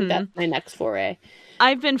 I think that's my next foray.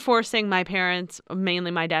 I've been forcing my parents,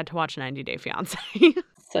 mainly my dad, to watch 90 Day Fiancé.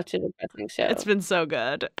 Such a depressing show. It's been so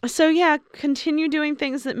good. So yeah, continue doing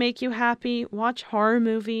things that make you happy. Watch horror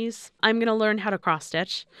movies. I'm going to learn how to cross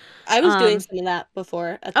stitch. I was doing some of that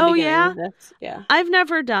before at the beginning of this. Yeah. I've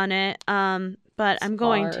never done it, but I'm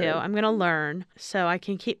going to. I'm going to learn so I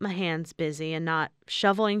can keep my hands busy and not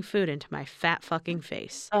shoveling food into my fat fucking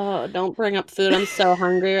face. Oh, don't bring up food. I'm so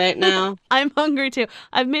hungry right now. I'm hungry too.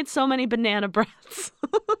 I've made so many banana breads.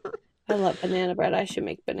 I love banana bread. I should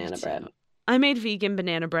make banana bread. I made vegan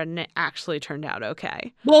banana bread and it actually turned out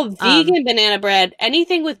okay. Well, vegan banana bread,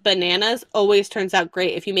 anything with bananas always turns out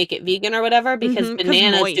great if you make it vegan or whatever because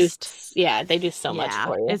bananas they do so much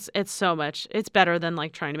for you. It's so much. It's better than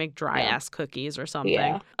like trying to make dry ass cookies or something.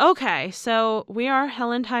 Yeah. Okay, so we are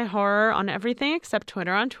Hell and High Horror on everything except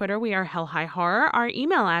Twitter. On Twitter, we are Hell High Horror. Our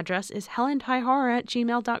email address is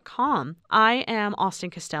hellandhighhorror@gmail.com. I am Austin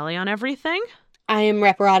Castelli on everything. I am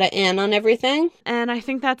Reparata Ann on everything. And I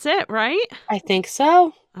think that's it, right? I think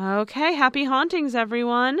so. Okay, happy hauntings,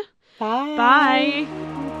 everyone. Bye. Bye.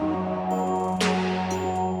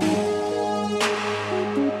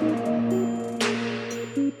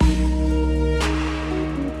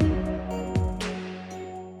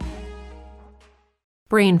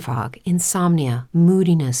 Brain fog, insomnia,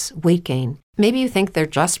 moodiness, weight gain. Maybe you think they're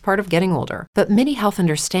just part of getting older, but MIDI Health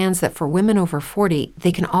understands that for women over 40,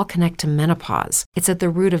 they can all connect to menopause. It's at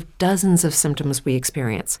the root of dozens of symptoms we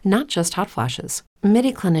experience, not just hot flashes.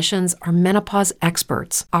 MIDI clinicians are menopause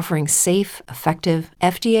experts, offering safe, effective,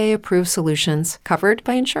 FDA-approved solutions covered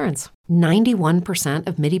by insurance. 91%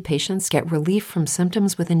 of MIDI patients get relief from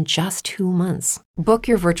symptoms within just 2 months. Book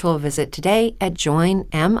your virtual visit today at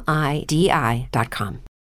joinmidi.com.